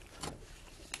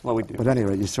 Well, we do. but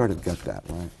anyway, you sort of get that,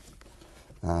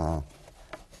 right?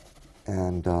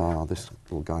 This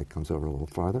little guy comes over a little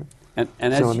farther. And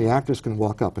So as the actors can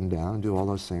walk up and down and do all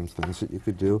those same things that you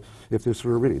could do if this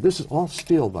were ready. This is all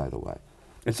steel, by the way.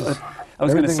 I was going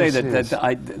to everything say is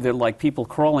that his. they're like people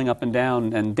crawling up and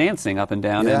down and dancing up and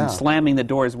down Yeah. and slamming the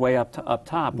doors way up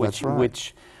top, which That's right.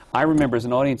 which I remember as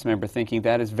an audience member thinking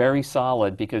that is very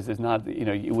solid because there's not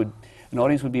an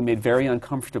audience would be made very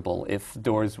uncomfortable if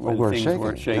doors Well, and things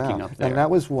were shaking yeah. up there. And that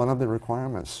was one of the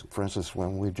requirements, for instance,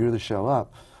 when we drew the show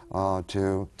up,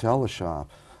 to tell the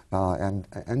shop and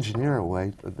engineer a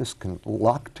way that this can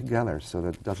lock together so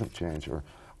that it doesn't change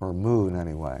or move in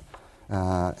any way.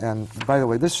 And by the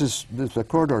way, the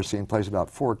corridor scene plays about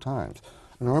 4 times.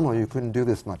 Normally you couldn't do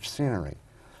this much scenery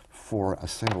for a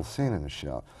single scene in a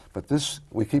show. But this,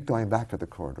 we keep going back to the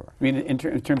corridor. I mean, in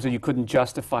terms of you couldn't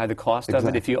justify the cost of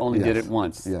it if you only did Yes. it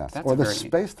once. Yes. That's or the very-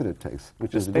 space that it takes,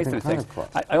 which the is a space that different it kind takes.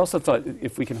 of cost. I also thought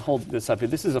if we can hold this up here,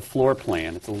 this is a floor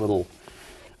plan. It's a little,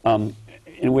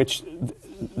 in which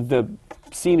the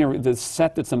scenery, the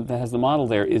set that has the model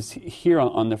there is here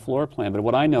on the floor plan. But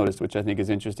what I noticed, which I think is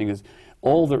interesting, is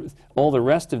all the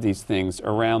rest of these things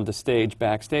around the stage,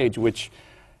 backstage, which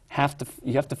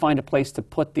you have to find a place to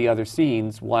put the other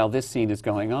scenes while this scene is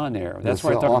going on there. That's It's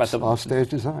where I talk about off-stage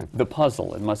design. the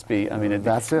puzzle. It must be. I mean,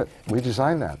 That's it. We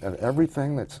designed that. And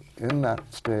everything that's in that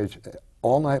stage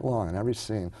all night long in every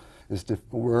scene is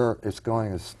where it's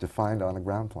going is defined on a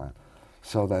ground plan.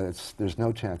 So that there's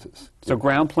no chances. So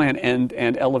ground plan and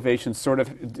elevation sort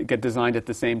of get designed at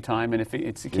the same time, and if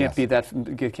it can't Yes. be that,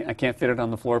 I can't fit it on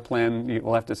the floor plan.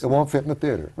 We'll have to. It won't fit in the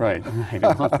theater. Right. It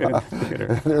won't fit in the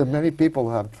theater. There are many people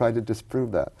who have tried to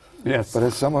disprove that. Yes. But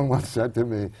as someone once said to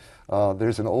me,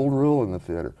 there's an old rule in the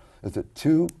theater, is that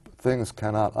 2 things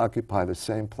cannot occupy the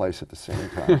same place at the same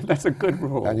time. That's a good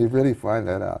rule. And you really find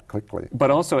that out quickly.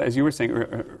 But also, as you were saying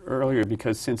earlier,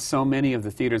 because since so many of the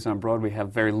theaters on Broadway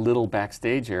have very little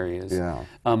backstage areas, Yeah.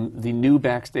 The new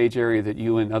backstage area that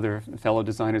you and other fellow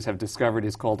designers have discovered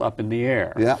is called Up in the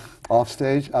Air. Yeah,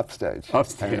 offstage, upstage.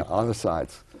 Upstage. And on the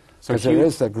sides. So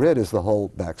Because the grid is the whole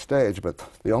backstage, but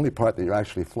the only part that you're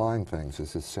actually flying things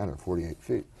is this center, 48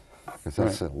 feet. Because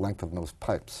that's Right. the length of those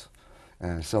pipes.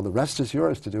 And so the rest is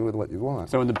yours to do with what you want.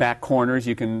 So in the back corners,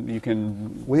 you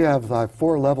can. We have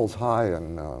 4 levels high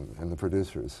in the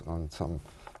producers on some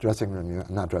dressing room,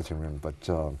 not dressing room, but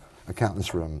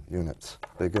accountant's room units.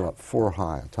 They go up 4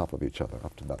 high on top of each other,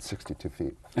 up to about 62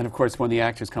 feet. And of course, when the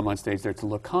actors come on stage, they're to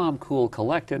look calm, cool,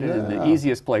 collected, and in the Yeah.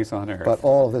 easiest place on earth. But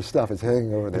all of this stuff is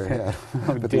hanging over their head.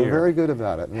 Oh, But dear. they're very good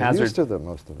about it. And they're Hazard- used to them,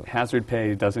 most of them. Hazard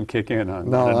pay doesn't kick in on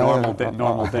No, a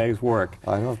normal day's work.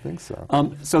 I don't think so.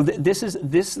 So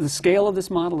the scale of this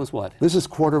model is what? This is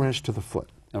 1/4 inch to the foot.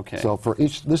 Okay. So for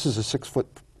each, this is a 6-foot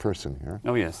person here.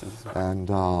 Oh yes. And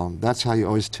that's how you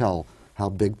always tell how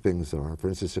big things are. For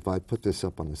instance, if I put this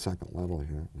up on the 2nd level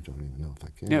here, which I don't even know if I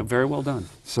can. Yeah, very well done.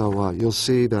 So you'll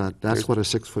see that that's what a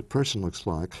 6-foot person looks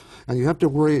like. And you have to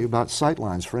worry about sight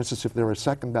lines. For instance, if there were a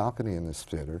 2nd balcony in this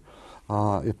theater,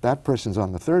 if that person's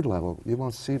on the 3rd level, you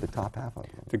won't see the top half of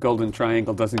them. The golden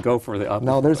triangle doesn't go for the up.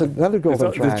 No, there's another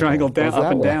golden The triangle Goes up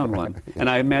that and way. down one. And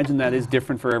I imagine that is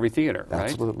different for every theater, right?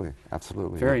 Absolutely,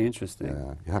 absolutely. Very interesting.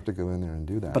 Yeah, you have to go in there and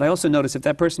do that. But I also notice if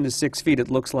that person is 6 feet,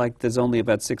 it looks like there's only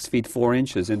about 6 feet 4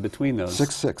 inches in between those.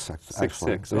 6'6", actually.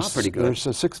 6'6". Well, pretty good. There's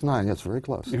a 6'9", yes, very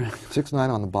close. 6'9"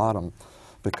 on the bottom,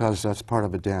 because that's part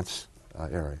of a dance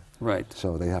area. Right.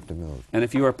 So they have to move. And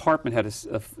if your apartment had a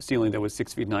ceiling that was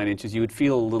 6 feet 9 inches, you would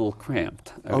feel a little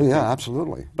cramped. I Oh would yeah, think.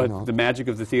 absolutely. But You know. the magic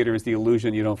of the theater is the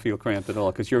illusion. You don't feel cramped at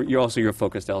all because you're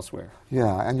focused elsewhere.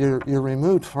 Yeah, and you're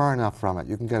removed far enough from it.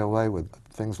 You can get away with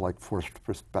things like forced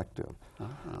perspective.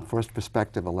 Forced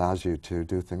perspective allows you to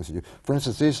do things that for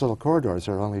instance, these little corridors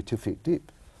are only 2 feet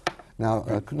deep. Now,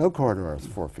 no corridor is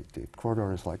 4 feet deep.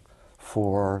 Corridor is like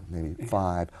 4, maybe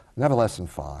 5, never less than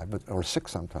 5, or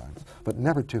 6 sometimes, but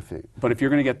never 2 feet. But if you're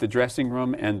going to get the dressing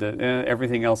room and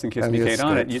everything else in Kiss And Me the Kate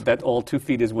on it, escapes. that all 2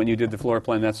 feet is when you did the floor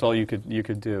plan. That's all you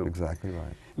could do. Exactly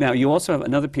right. Now you also have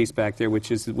another piece back there,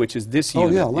 which is this Oh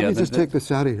unit. yeah, let me just take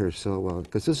this out of here, so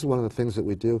because this is one of the things that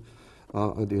we do.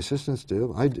 The assistants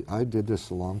do. I did this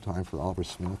a long time for Oliver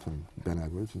Smith and Ben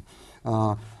Edwards.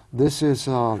 And, this is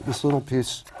this little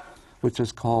piece, which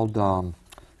is called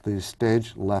the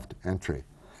stage left entry.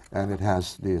 And it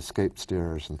has the escape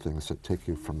stairs and things that take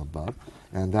you from above.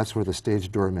 And that's where the stage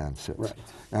doorman sits. Right.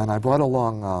 And I brought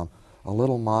along a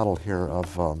little model here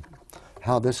of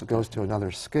how this goes to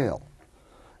another scale,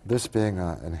 this being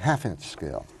a half-inch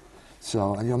scale.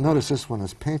 So, and you'll notice this one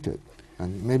is painted.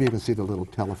 And maybe you can see the little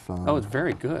telephone. Oh, it's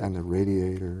very good. And the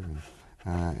radiator.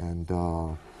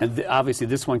 Obviously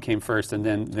this one came first, and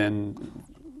then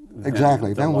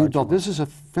exactly. Then we larger built, one. this is a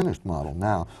finished model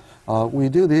now. We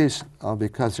do these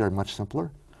because they're much simpler.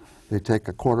 They take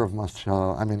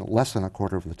less than a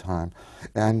quarter of the time.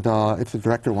 And if the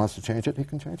director wants to change it, he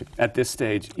can change it. At this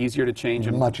stage, easier to change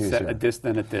them Much easier. at this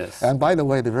than at this. And by the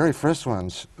way, the very first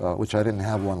ones, which I didn't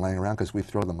have one laying around because we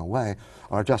throw them away,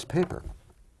 are just paper.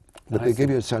 But they give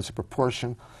you a sense of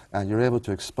proportion, and you're able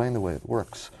to explain the way it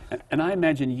works. And I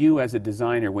imagine you, as a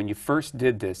designer, when you first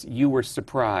did this, you were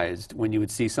surprised when you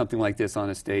would see something like this on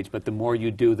a stage. But the more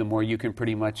you do, the more you can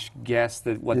pretty much guess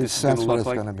what this is going to look like.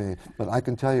 What it's going to be. But I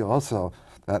can tell you also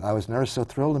that I was never so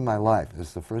thrilled in my life.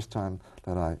 It's the first time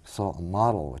that I saw a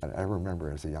model that I ever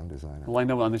remember as a young designer. Well, I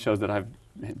know on the shows that I've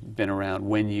been around,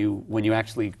 when you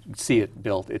actually see it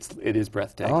built, it is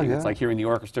breathtaking. Oh, yeah. It's like hearing the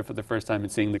orchestra for the first time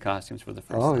and seeing the costumes for the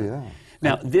first time. Oh, yeah.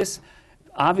 Now,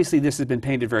 obviously this has been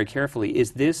painted very carefully.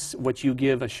 Is this what you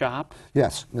give a shop?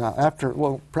 Yes. Now,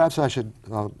 perhaps I should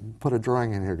put a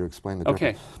drawing in here to explain the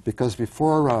difference. Okay. Because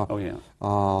before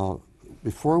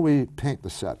we paint the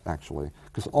set, actually,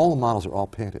 because all the models are all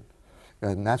painted,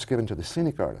 and that's given to the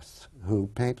scenic artists who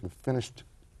paint the finished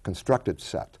constructed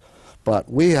set. But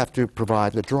we have to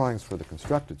provide the drawings for the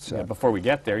constructed set. Yeah, before we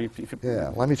get there,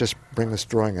 Yeah, let me just bring this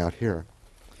drawing out here.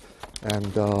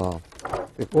 And,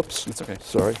 whoops. It's okay.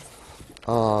 Sorry.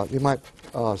 You might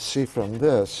see from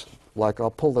this, like I'll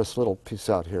pull this little piece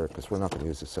out here because we're not going to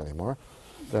use this anymore,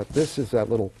 that this is that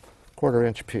little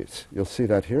quarter-inch piece. You'll see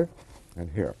that here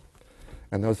and here.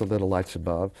 And those are little lights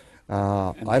above.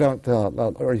 I don't,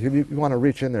 or you want to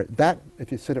reach in there. That,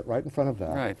 if you sit it right in front of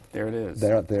that. Right, there it is.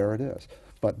 There it is.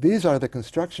 But these are the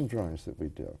construction drawings that we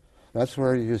do. That's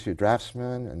where you use your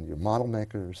draftsmen and your model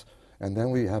makers, and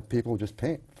then we have people just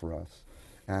paint for us.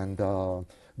 And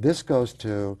this goes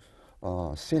to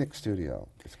Scenic Studio,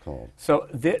 it's called. So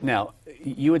now,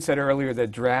 you had said earlier that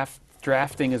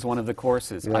drafting is one of the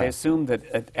courses. Yeah. I assume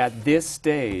that at this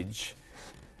stage,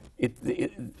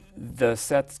 the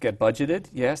sets get budgeted?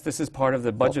 Yes, this is part of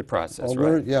the budget process,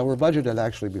 right? We're budgeted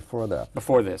actually before that.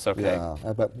 Before this, okay.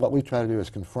 Yeah, but what we try to do is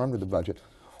conform to the budget.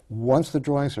 Once the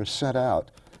drawings are sent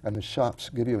out, and the shops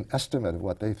give you an estimate of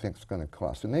what they think it's going to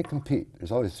cost, and they compete.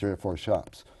 There's always 3 or 4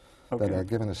 shops that are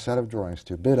given a set of drawings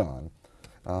to bid on.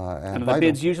 And are the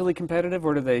bids usually competitive,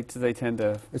 or do they tend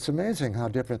to? It's amazing how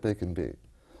different they can be,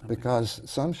 because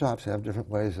some shops have different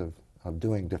ways of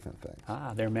doing different things.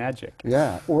 Ah, they're magic.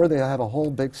 Yeah, or they have a whole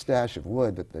big stash of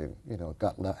wood that they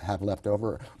have left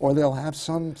over, or they'll have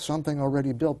something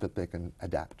already built that they can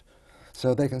adapt,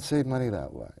 so they can save money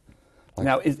that way.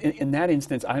 Now, in that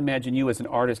instance, I imagine you as an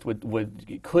artist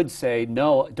could say,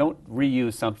 no, don't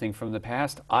reuse something from the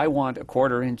past. I want a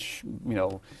quarter-inch,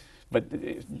 but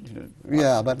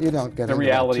yeah, but you don't get the into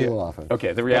reality that too often.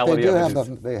 Okay, the reality of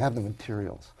it is they have the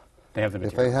materials. They have the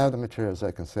materials. If they have the materials,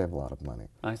 they can save a lot of money.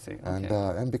 I see. Okay.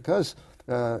 And because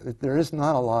there is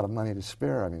not a lot of money to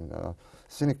spare. I mean,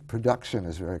 scenic production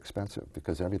is very expensive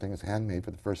because everything is handmade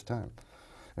for the first time,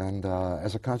 and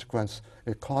as a consequence,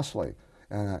 it's costly.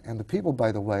 And the people,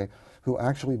 by the way, who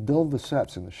actually build the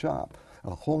sets in the shop,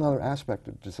 a whole other aspect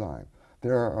of design.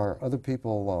 There are other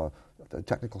people, the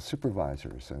technical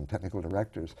supervisors and technical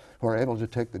directors, who are able to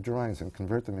take the drawings and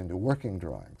convert them into working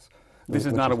drawings. This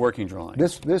is not a working drawing.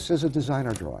 This is a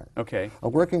designer drawing. Okay. A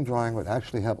working drawing would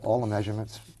actually have all the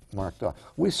measurements marked off.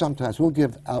 We'll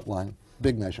give outline,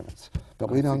 big measurements, but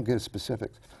we don't give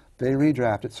specifics. They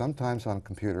redraft it sometimes on a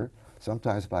computer,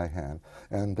 sometimes by hand,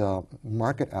 and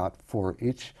mark it out for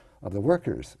each of the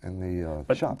workers in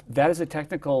the shop. That is a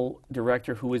technical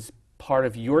director who is part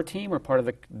of your team, or part of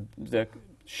the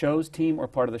show's team, or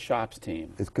part of the shop's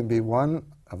team? It can be one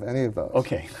of any of those.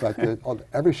 Okay. But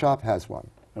every shop has one.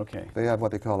 Okay. They have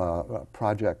what they call a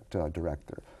project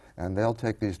director, and they'll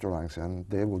take these drawings and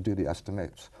they will do the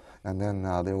estimates, and then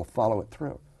they will follow it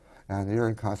through, and you're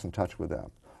in constant touch with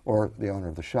them. Or the owner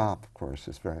of the shop, of course,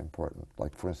 is very important.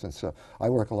 Like, for instance, I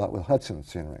work a lot with Hudson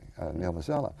Scenery, Neil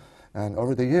Mazzella, and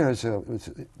over the years,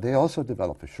 they also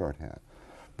developed a shorthand.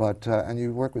 But, and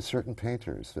you work with certain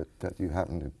painters that you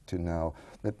happen to know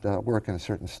that work in a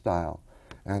certain style.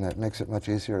 and it makes it much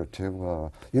easier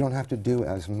to, you don't have to do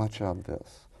as much of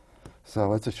this.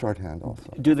 So it's a shorthand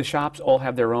also. Do the shops all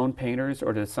have their own painters,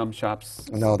 or do some shops?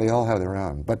 No, they all have their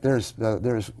own. But there's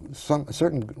some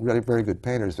certain really very good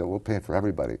painters that will paint for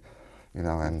everybody, you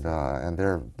know. And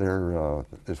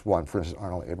there's one, for instance,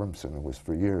 Arnold Abramson, who was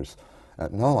for years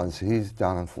at Nolan's. He's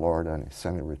down in Florida and he's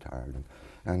semi-retired.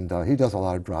 And he does a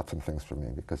lot of drops and things for me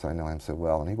because I know him so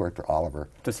well. And he worked for Oliver.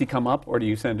 Does he come up, or do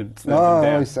you send him No,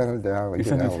 down? we send him down. You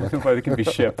send him down, but it can be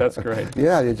shipped. That's great.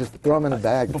 Yeah, you just throw them in a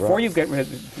bag. Before you get rid,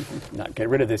 not get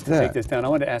rid of this, to take this down, I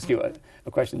want to ask you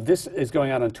a question. This is going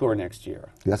out on tour next year.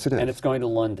 Yes, it is. And it's going to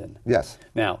London. Yes.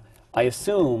 Now, I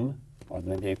assume, or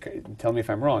maybe tell me if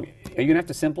I'm wrong, are you going to have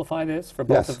to simplify this for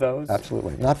both of those? Yes,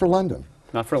 absolutely. Not for London.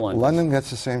 Not for London. London gets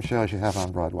the same show as you have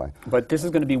on Broadway. But this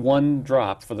is going to be one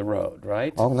drop for the road,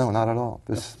 right? Oh, no, not at all.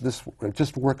 This it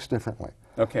just works differently.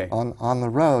 Okay. On the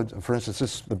road, for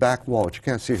instance, the back wall, which you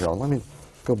can't see here. Let me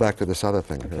go back to this other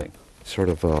thing here. Sort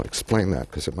of explain that,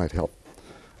 because it might help.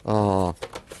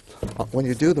 When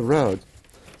you do the road,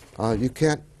 you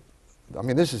can't, I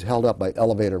mean, this is held up by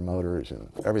elevator motors and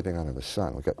everything under the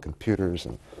sun. We've got computers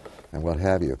and what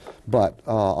have you. But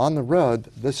on the road,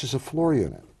 this is a floor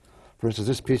unit. For instance,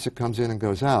 this piece that comes in and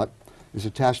goes out is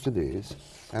attached to these,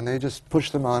 and they just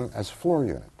push them on as floor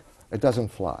unit. It doesn't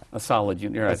fly. A solid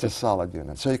unit. Right. It's a solid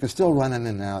unit. So you can still run in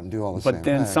and out and do all the same But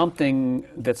then thing. something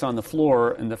that's on the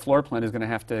floor and the floor plan is going to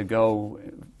have to go.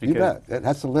 You bet. It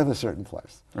has to live a certain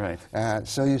place. Right. And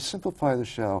so you simplify the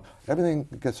show. Everything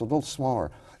gets a little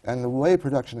smaller. And the way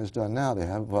production is done now, they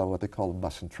have what they call a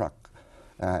bus and truck.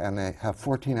 And they have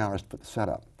 14 hours to put the set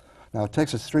up. Now, it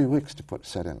takes us 3 weeks to put a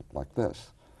set in like this.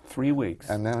 3 weeks.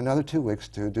 And then another 2 weeks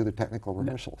to do the technical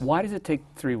rehearsals. Why does it take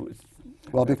 3 weeks?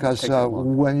 Well, because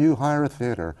when you hire a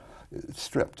theater, it's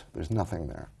stripped. There's nothing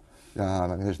there. I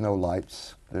mean, there's no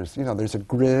lights. There's a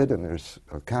grid and there's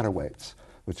counterweights,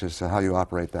 which is how you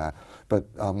operate that. But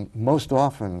most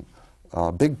often,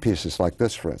 big pieces like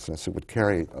this, for instance, that would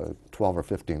carry 12 or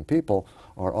 15 people,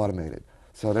 are automated.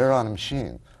 So they're on a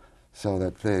machine, so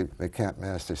that they can't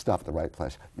miss, they stop at the right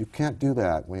place. You can't do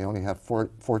that. We only have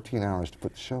 14 hours to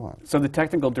put the show on. So the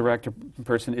technical director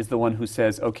person is the one who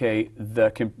says, okay,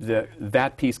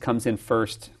 that piece comes in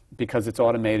first because it's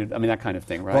automated, I mean, that kind of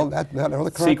thing, right? Well, or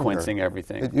the carpenter. Sequencing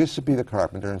everything. It used to be the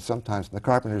carpenter, and sometimes the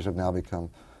carpenters have now become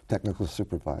technical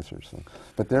supervisors.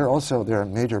 But they're a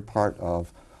major part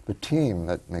of the team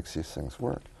that makes these things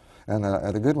work. And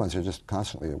the good ones are just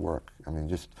constantly at work. I mean,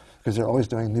 just because they're always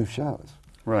doing new shows.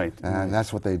 Right. And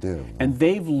that's what they do. And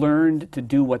they've learned to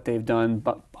do what they've done,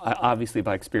 but obviously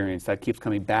by experience. That keeps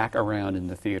coming back around in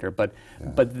the theater. But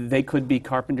they could be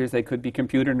carpenters, they could be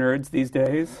computer nerds these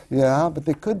days? Yeah, but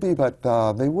they could be, but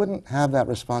they wouldn't have that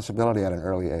responsibility at an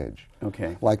early age.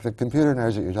 Okay. Like the computer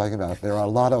nerds that you're talking about, there are a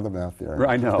lot of them out there.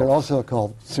 I know. They're also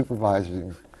called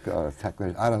supervising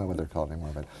technicians. I don't know what they're called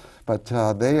anymore, but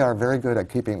they are very good at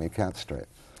keeping the accounts straight.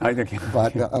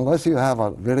 But unless you have a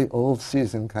really old,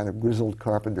 seasoned, kind of grizzled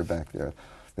carpenter back there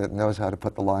that knows how to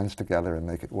put the lines together and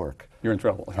make it work, you're in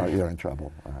trouble. You're in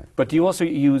trouble. All right. But do you also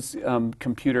use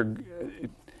computer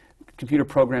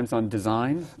programs on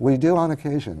design? We do on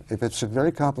occasion. If it's a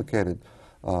very complicated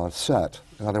set,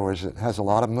 in other words, it has a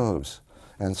lot of moves,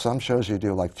 and some shows you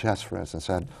do, like chess, for instance,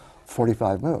 had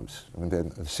 45 moves. I mean,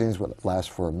 the scenes would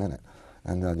last for a minute,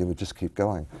 and you would just keep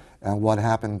going. And what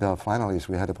happened finally is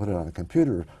we had to put it on a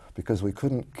computer because we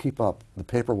couldn't keep up the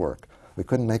paperwork. We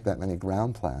couldn't make that many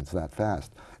ground plans that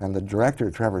fast. And the director,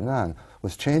 Trevor Nunn,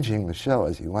 was changing the show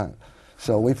as he went.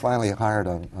 So we finally hired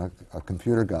a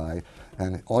computer guy,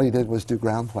 and all he did was do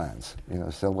ground plans.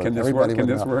 So when Can this everybody work? Can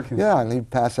would this know, work? Yeah, and he'd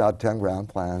pass out 10 ground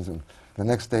plans, and the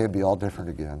next day it'd be all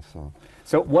different again.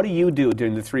 So what do you do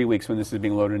during the 3 weeks when this is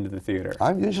being loaded into the theater?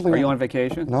 I'm usually... Are you on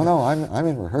vacation? No, I'm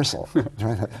in rehearsal.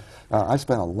 I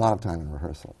spend a lot of time in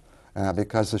rehearsal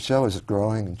because the show is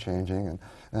growing and changing,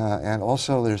 and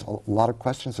also there's a lot of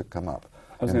questions that come up.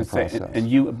 I was going to say, and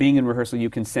you being in rehearsal,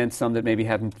 you can sense some that maybe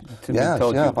haven't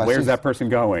told you, where's that person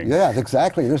going? Yeah,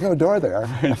 exactly. There's no door there.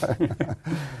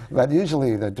 But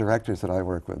usually the directors that I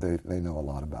work with, they know a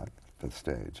lot about the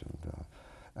stage,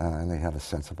 and they have a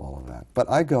sense of all of that. But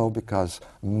I go because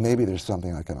maybe there's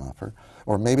something I can offer,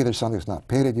 or maybe there's something that's not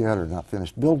painted yet or not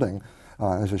finished building.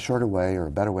 There's a shorter way or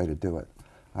a better way to do it,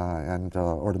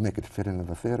 or to make it fit into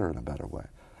the theater in a better way.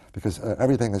 Because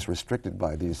everything is restricted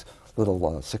by these little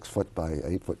 6-foot by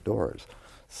 8-foot doors,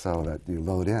 so that you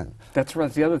load in. That's right.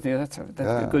 That's the other thing. That's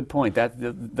a good point.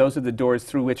 Those are the doors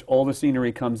through which all the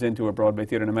scenery comes into a Broadway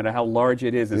theater, no matter how large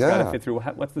it is. It's got to fit through.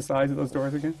 What's the size of those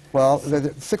doors again? Well,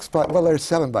 they're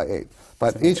 7 by 8.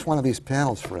 But each one of these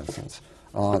panels, for instance,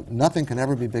 nothing can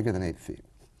ever be bigger than 8 feet.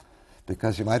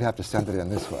 because you might have to send it in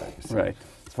this way. You see. Right.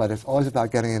 But it's always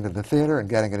about getting into the theater and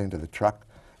getting it into the truck.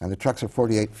 And the trucks are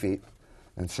 48 feet.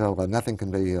 And so nothing can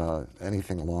be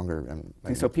anything longer.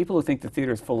 And so people who think the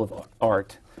theater is full of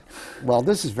art. Well,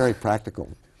 this is very practical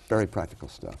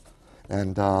stuff.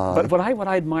 And but what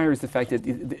I admire is the fact that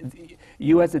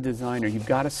you as a designer, you've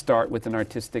got to start with an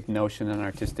artistic notion, an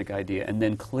artistic idea, and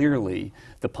then clearly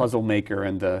the puzzle maker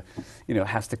and the,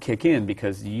 has to kick in,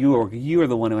 because you are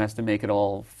the one who has to make it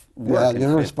all work. Yeah,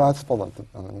 you're responsible.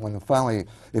 When finally,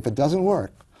 if it doesn't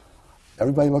work,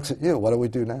 everybody looks at you. What do we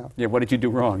do now? Yeah, what did you do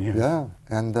wrong? Yeah, yeah.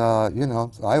 And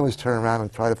I always turn around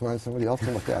and try to find somebody else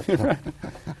to look at. Right.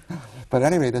 But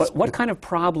anyway, but what kind of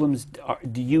problems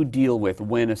do you deal with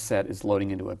when a set is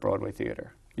loading into a Broadway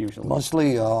theater, usually?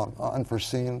 Mostly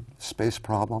unforeseen space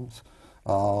problems,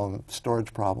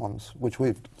 storage problems, which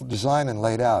we've designed and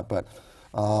laid out, but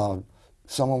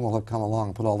someone will have come along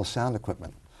and put all the sound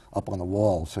equipment up on the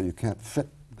wall, so you can't fit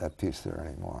that piece there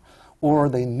anymore. Or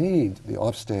they need the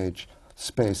offstage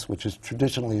space, which is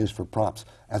traditionally used for props,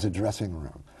 as a dressing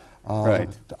room. Right.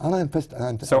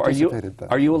 So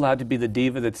are you allowed to be the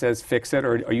diva that says fix it,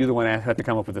 or are you the one that had to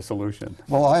come up with a solution?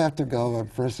 Well, I have to go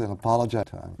first and apologize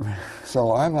time.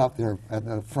 So I'm out there at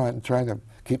the front trying to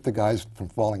keep the guys from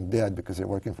falling dead because they're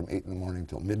working from 8 in the morning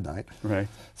till midnight. Right.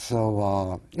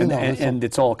 So and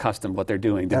it's all custom what they're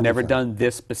doing. They've never done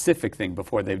this specific thing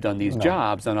before. They've done these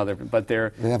jobs on other, but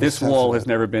this wall has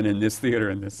never been in this theater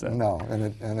in this set. No,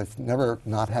 and it's never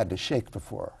not had to shake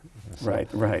before. So,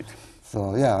 right.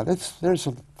 So yeah, there's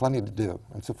plenty to do.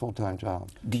 It's a full-time job.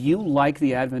 Do you like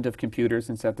the advent of computers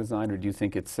in set design, or do you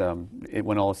think it's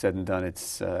when all is said and done,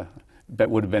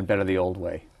 would have been better the old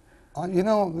way?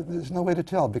 There's no way to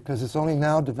tell, because it's only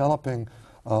now developing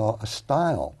a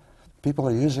style. People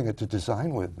are using it to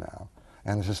design with now,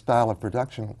 and it's a style of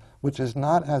production which is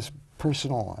not as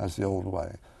personal as the old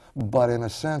way, but in a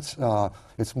sense,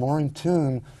 it's more in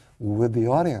tune with the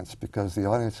audience, because the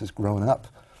audience has grown up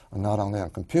not only on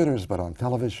computers, but on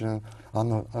television,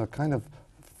 on a kind of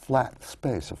flat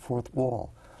space, a fourth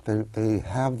wall. They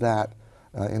have that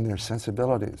in their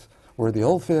sensibilities, where the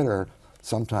old theater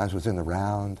sometimes was in the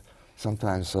round,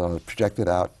 sometimes projected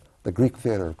out. The Greek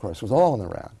theater, of course, was all in the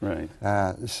round.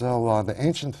 Right. So the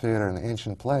ancient theater and the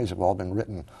ancient plays have all been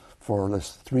written for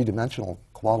this three-dimensional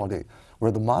quality,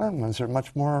 where the modern ones are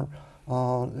much more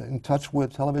in touch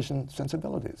with television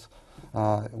sensibilities,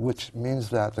 which means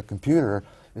that the computer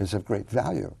is of great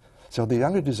value. So the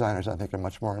younger designers, I think, are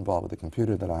much more involved with the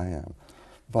computer than I am.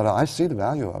 But I see the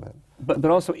value of it. But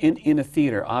also in a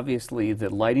theater, obviously the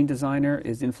lighting designer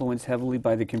is influenced heavily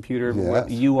by the computer. Yes. What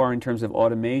you are in terms of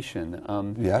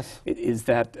automation. Yes. Is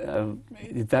that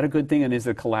a good thing? And is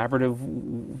it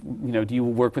collaborative? Do you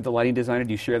work with the lighting designer?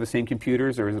 Do you share the same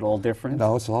computers, or is it all different?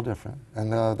 No, it's all different.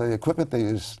 And the equipment they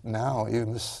use now,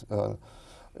 even this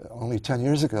only 10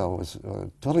 years ago, was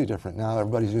totally different. Now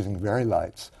everybody's using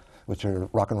Vari-Lights, which are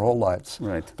rock and roll lights,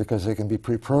 right, because they can be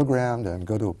pre-programmed and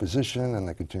go to a position and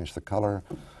they can change the color.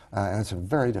 And it's a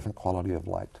very different quality of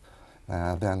light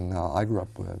than I grew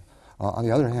up with. On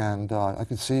the other hand, I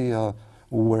can see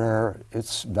where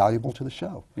it's valuable to the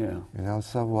show. Yeah.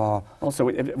 So... Also,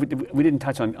 we didn't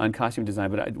touch on costume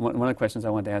design, but one of the questions I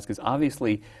wanted to ask is,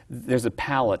 obviously, there's a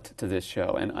palette to this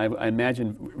show, and I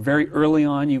imagine very early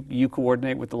on you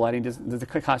coordinate with the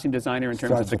the costume designer in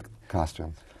terms of the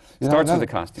costumes. Starts with the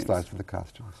costumes. Starts with the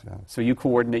costumes, yeah. So you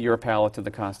coordinate your palette to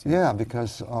the costumes? Yeah,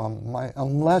 because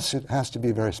unless it has to be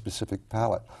a very specific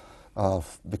palette,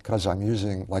 because I'm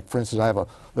using, like for instance, I have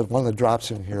one of the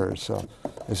drops in here is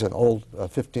an old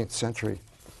 15th century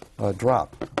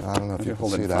drop. I don't know if you can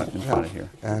see that. In front of here.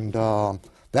 And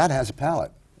that has a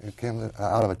palette. It came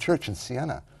out of a church in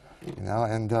Siena,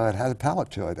 and it had a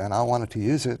palette to it, and I wanted to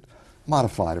use it.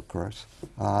 Modified, of course.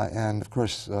 And, of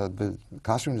course, the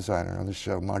costume designer on the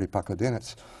show, Marty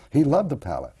Pakodinets, he loved the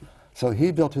palette. So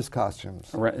he built his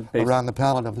costumes around the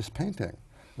palette of this painting,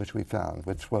 which we found,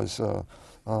 which was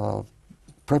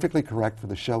perfectly correct for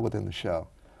the show within the show,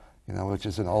 which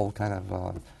is an old kind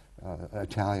of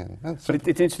Italian. But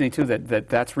it's interesting, too,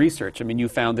 that's research. I mean, you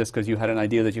found this because you had an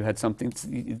idea that you had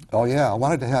something... Oh, yeah. I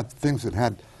wanted to have things that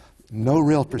had no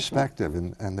real perspective.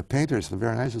 And the painters, the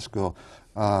Veronese school,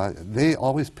 they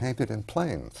always painted in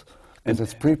planes, because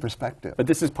it's pre-perspective. But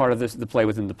this is part of the play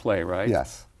within the play, right?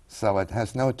 Yes. So it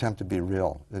has no attempt to be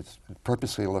real. It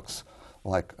purposely looks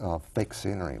like fake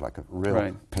scenery, like a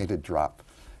real painted drop.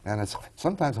 And it's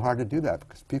sometimes hard to do that,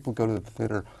 because people go to the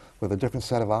theater with a different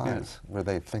set of eyes, where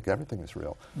they think everything is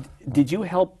real. Did you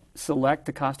help select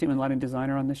the costume and lighting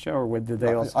designer on this show, or did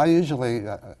they also? I usually,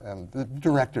 the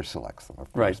director selects them,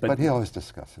 of course, but he always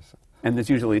discusses it. And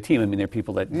there's usually a team. I mean, there are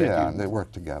people that and they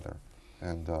work together.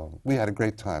 And we had a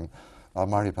great time.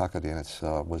 Marty Pacodinas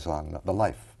was on The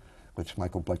Life, which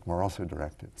Michael Blakemore also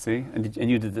directed. See? And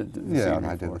you did the Yeah, scenery and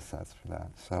I did for the it. sets for that.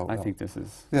 So I think this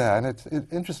is... yeah, and it's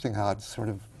interesting how it's sort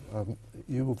of,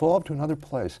 you evolved to another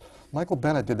place. Michael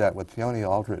Bennett did that with Theone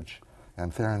Aldridge,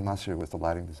 and Theron Musser was the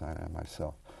lighting designer, and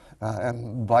myself.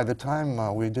 And by the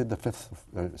time we did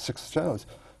the sixth shows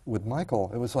with Michael,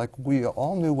 it was like we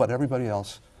all knew what everybody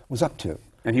else was up to.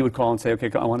 And he would call and say, okay,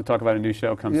 I want to talk about a new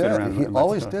show, come sit around. He and let's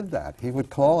always talk." did that. He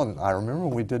would call, and I remember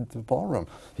when we did the ballroom,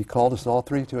 he called us all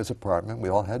three to his apartment. We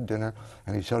all had dinner,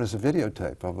 and he showed us a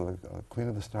videotape of a Queen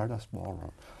of the Stardust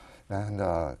ballroom.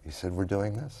 And he said, we're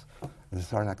doing this. This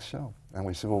is our next show. And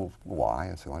we said, well, why?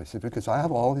 And so on. He said, because I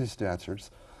have all these dancers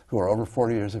who are over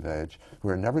 40 years of age who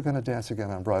are never going to dance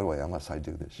again on Broadway unless I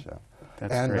do this show.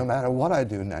 That's and great. no matter what I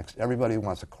do next, everybody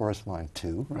wants a chorus line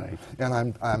too. Right. And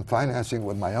I'm financing it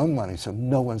with my own money, so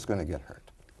no one's going to get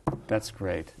hurt. That's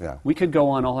great. Yeah. We could go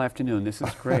on all afternoon. This is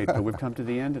great, but we've come to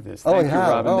the end of this. Oh, Thank we you,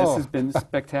 have? Robin. This Oh. has been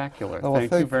spectacular. Oh, well,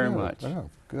 thank you very much. Oh,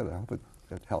 good. I hope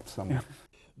it helps someone.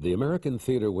 The American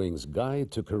Theater Wing's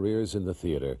Guide to Careers in the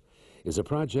Theater is a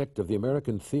project of the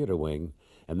American Theater Wing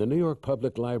and the New York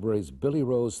Public Library's Billy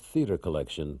Rose Theater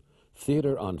Collection,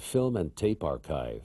 Theater on Film and Tape Archive.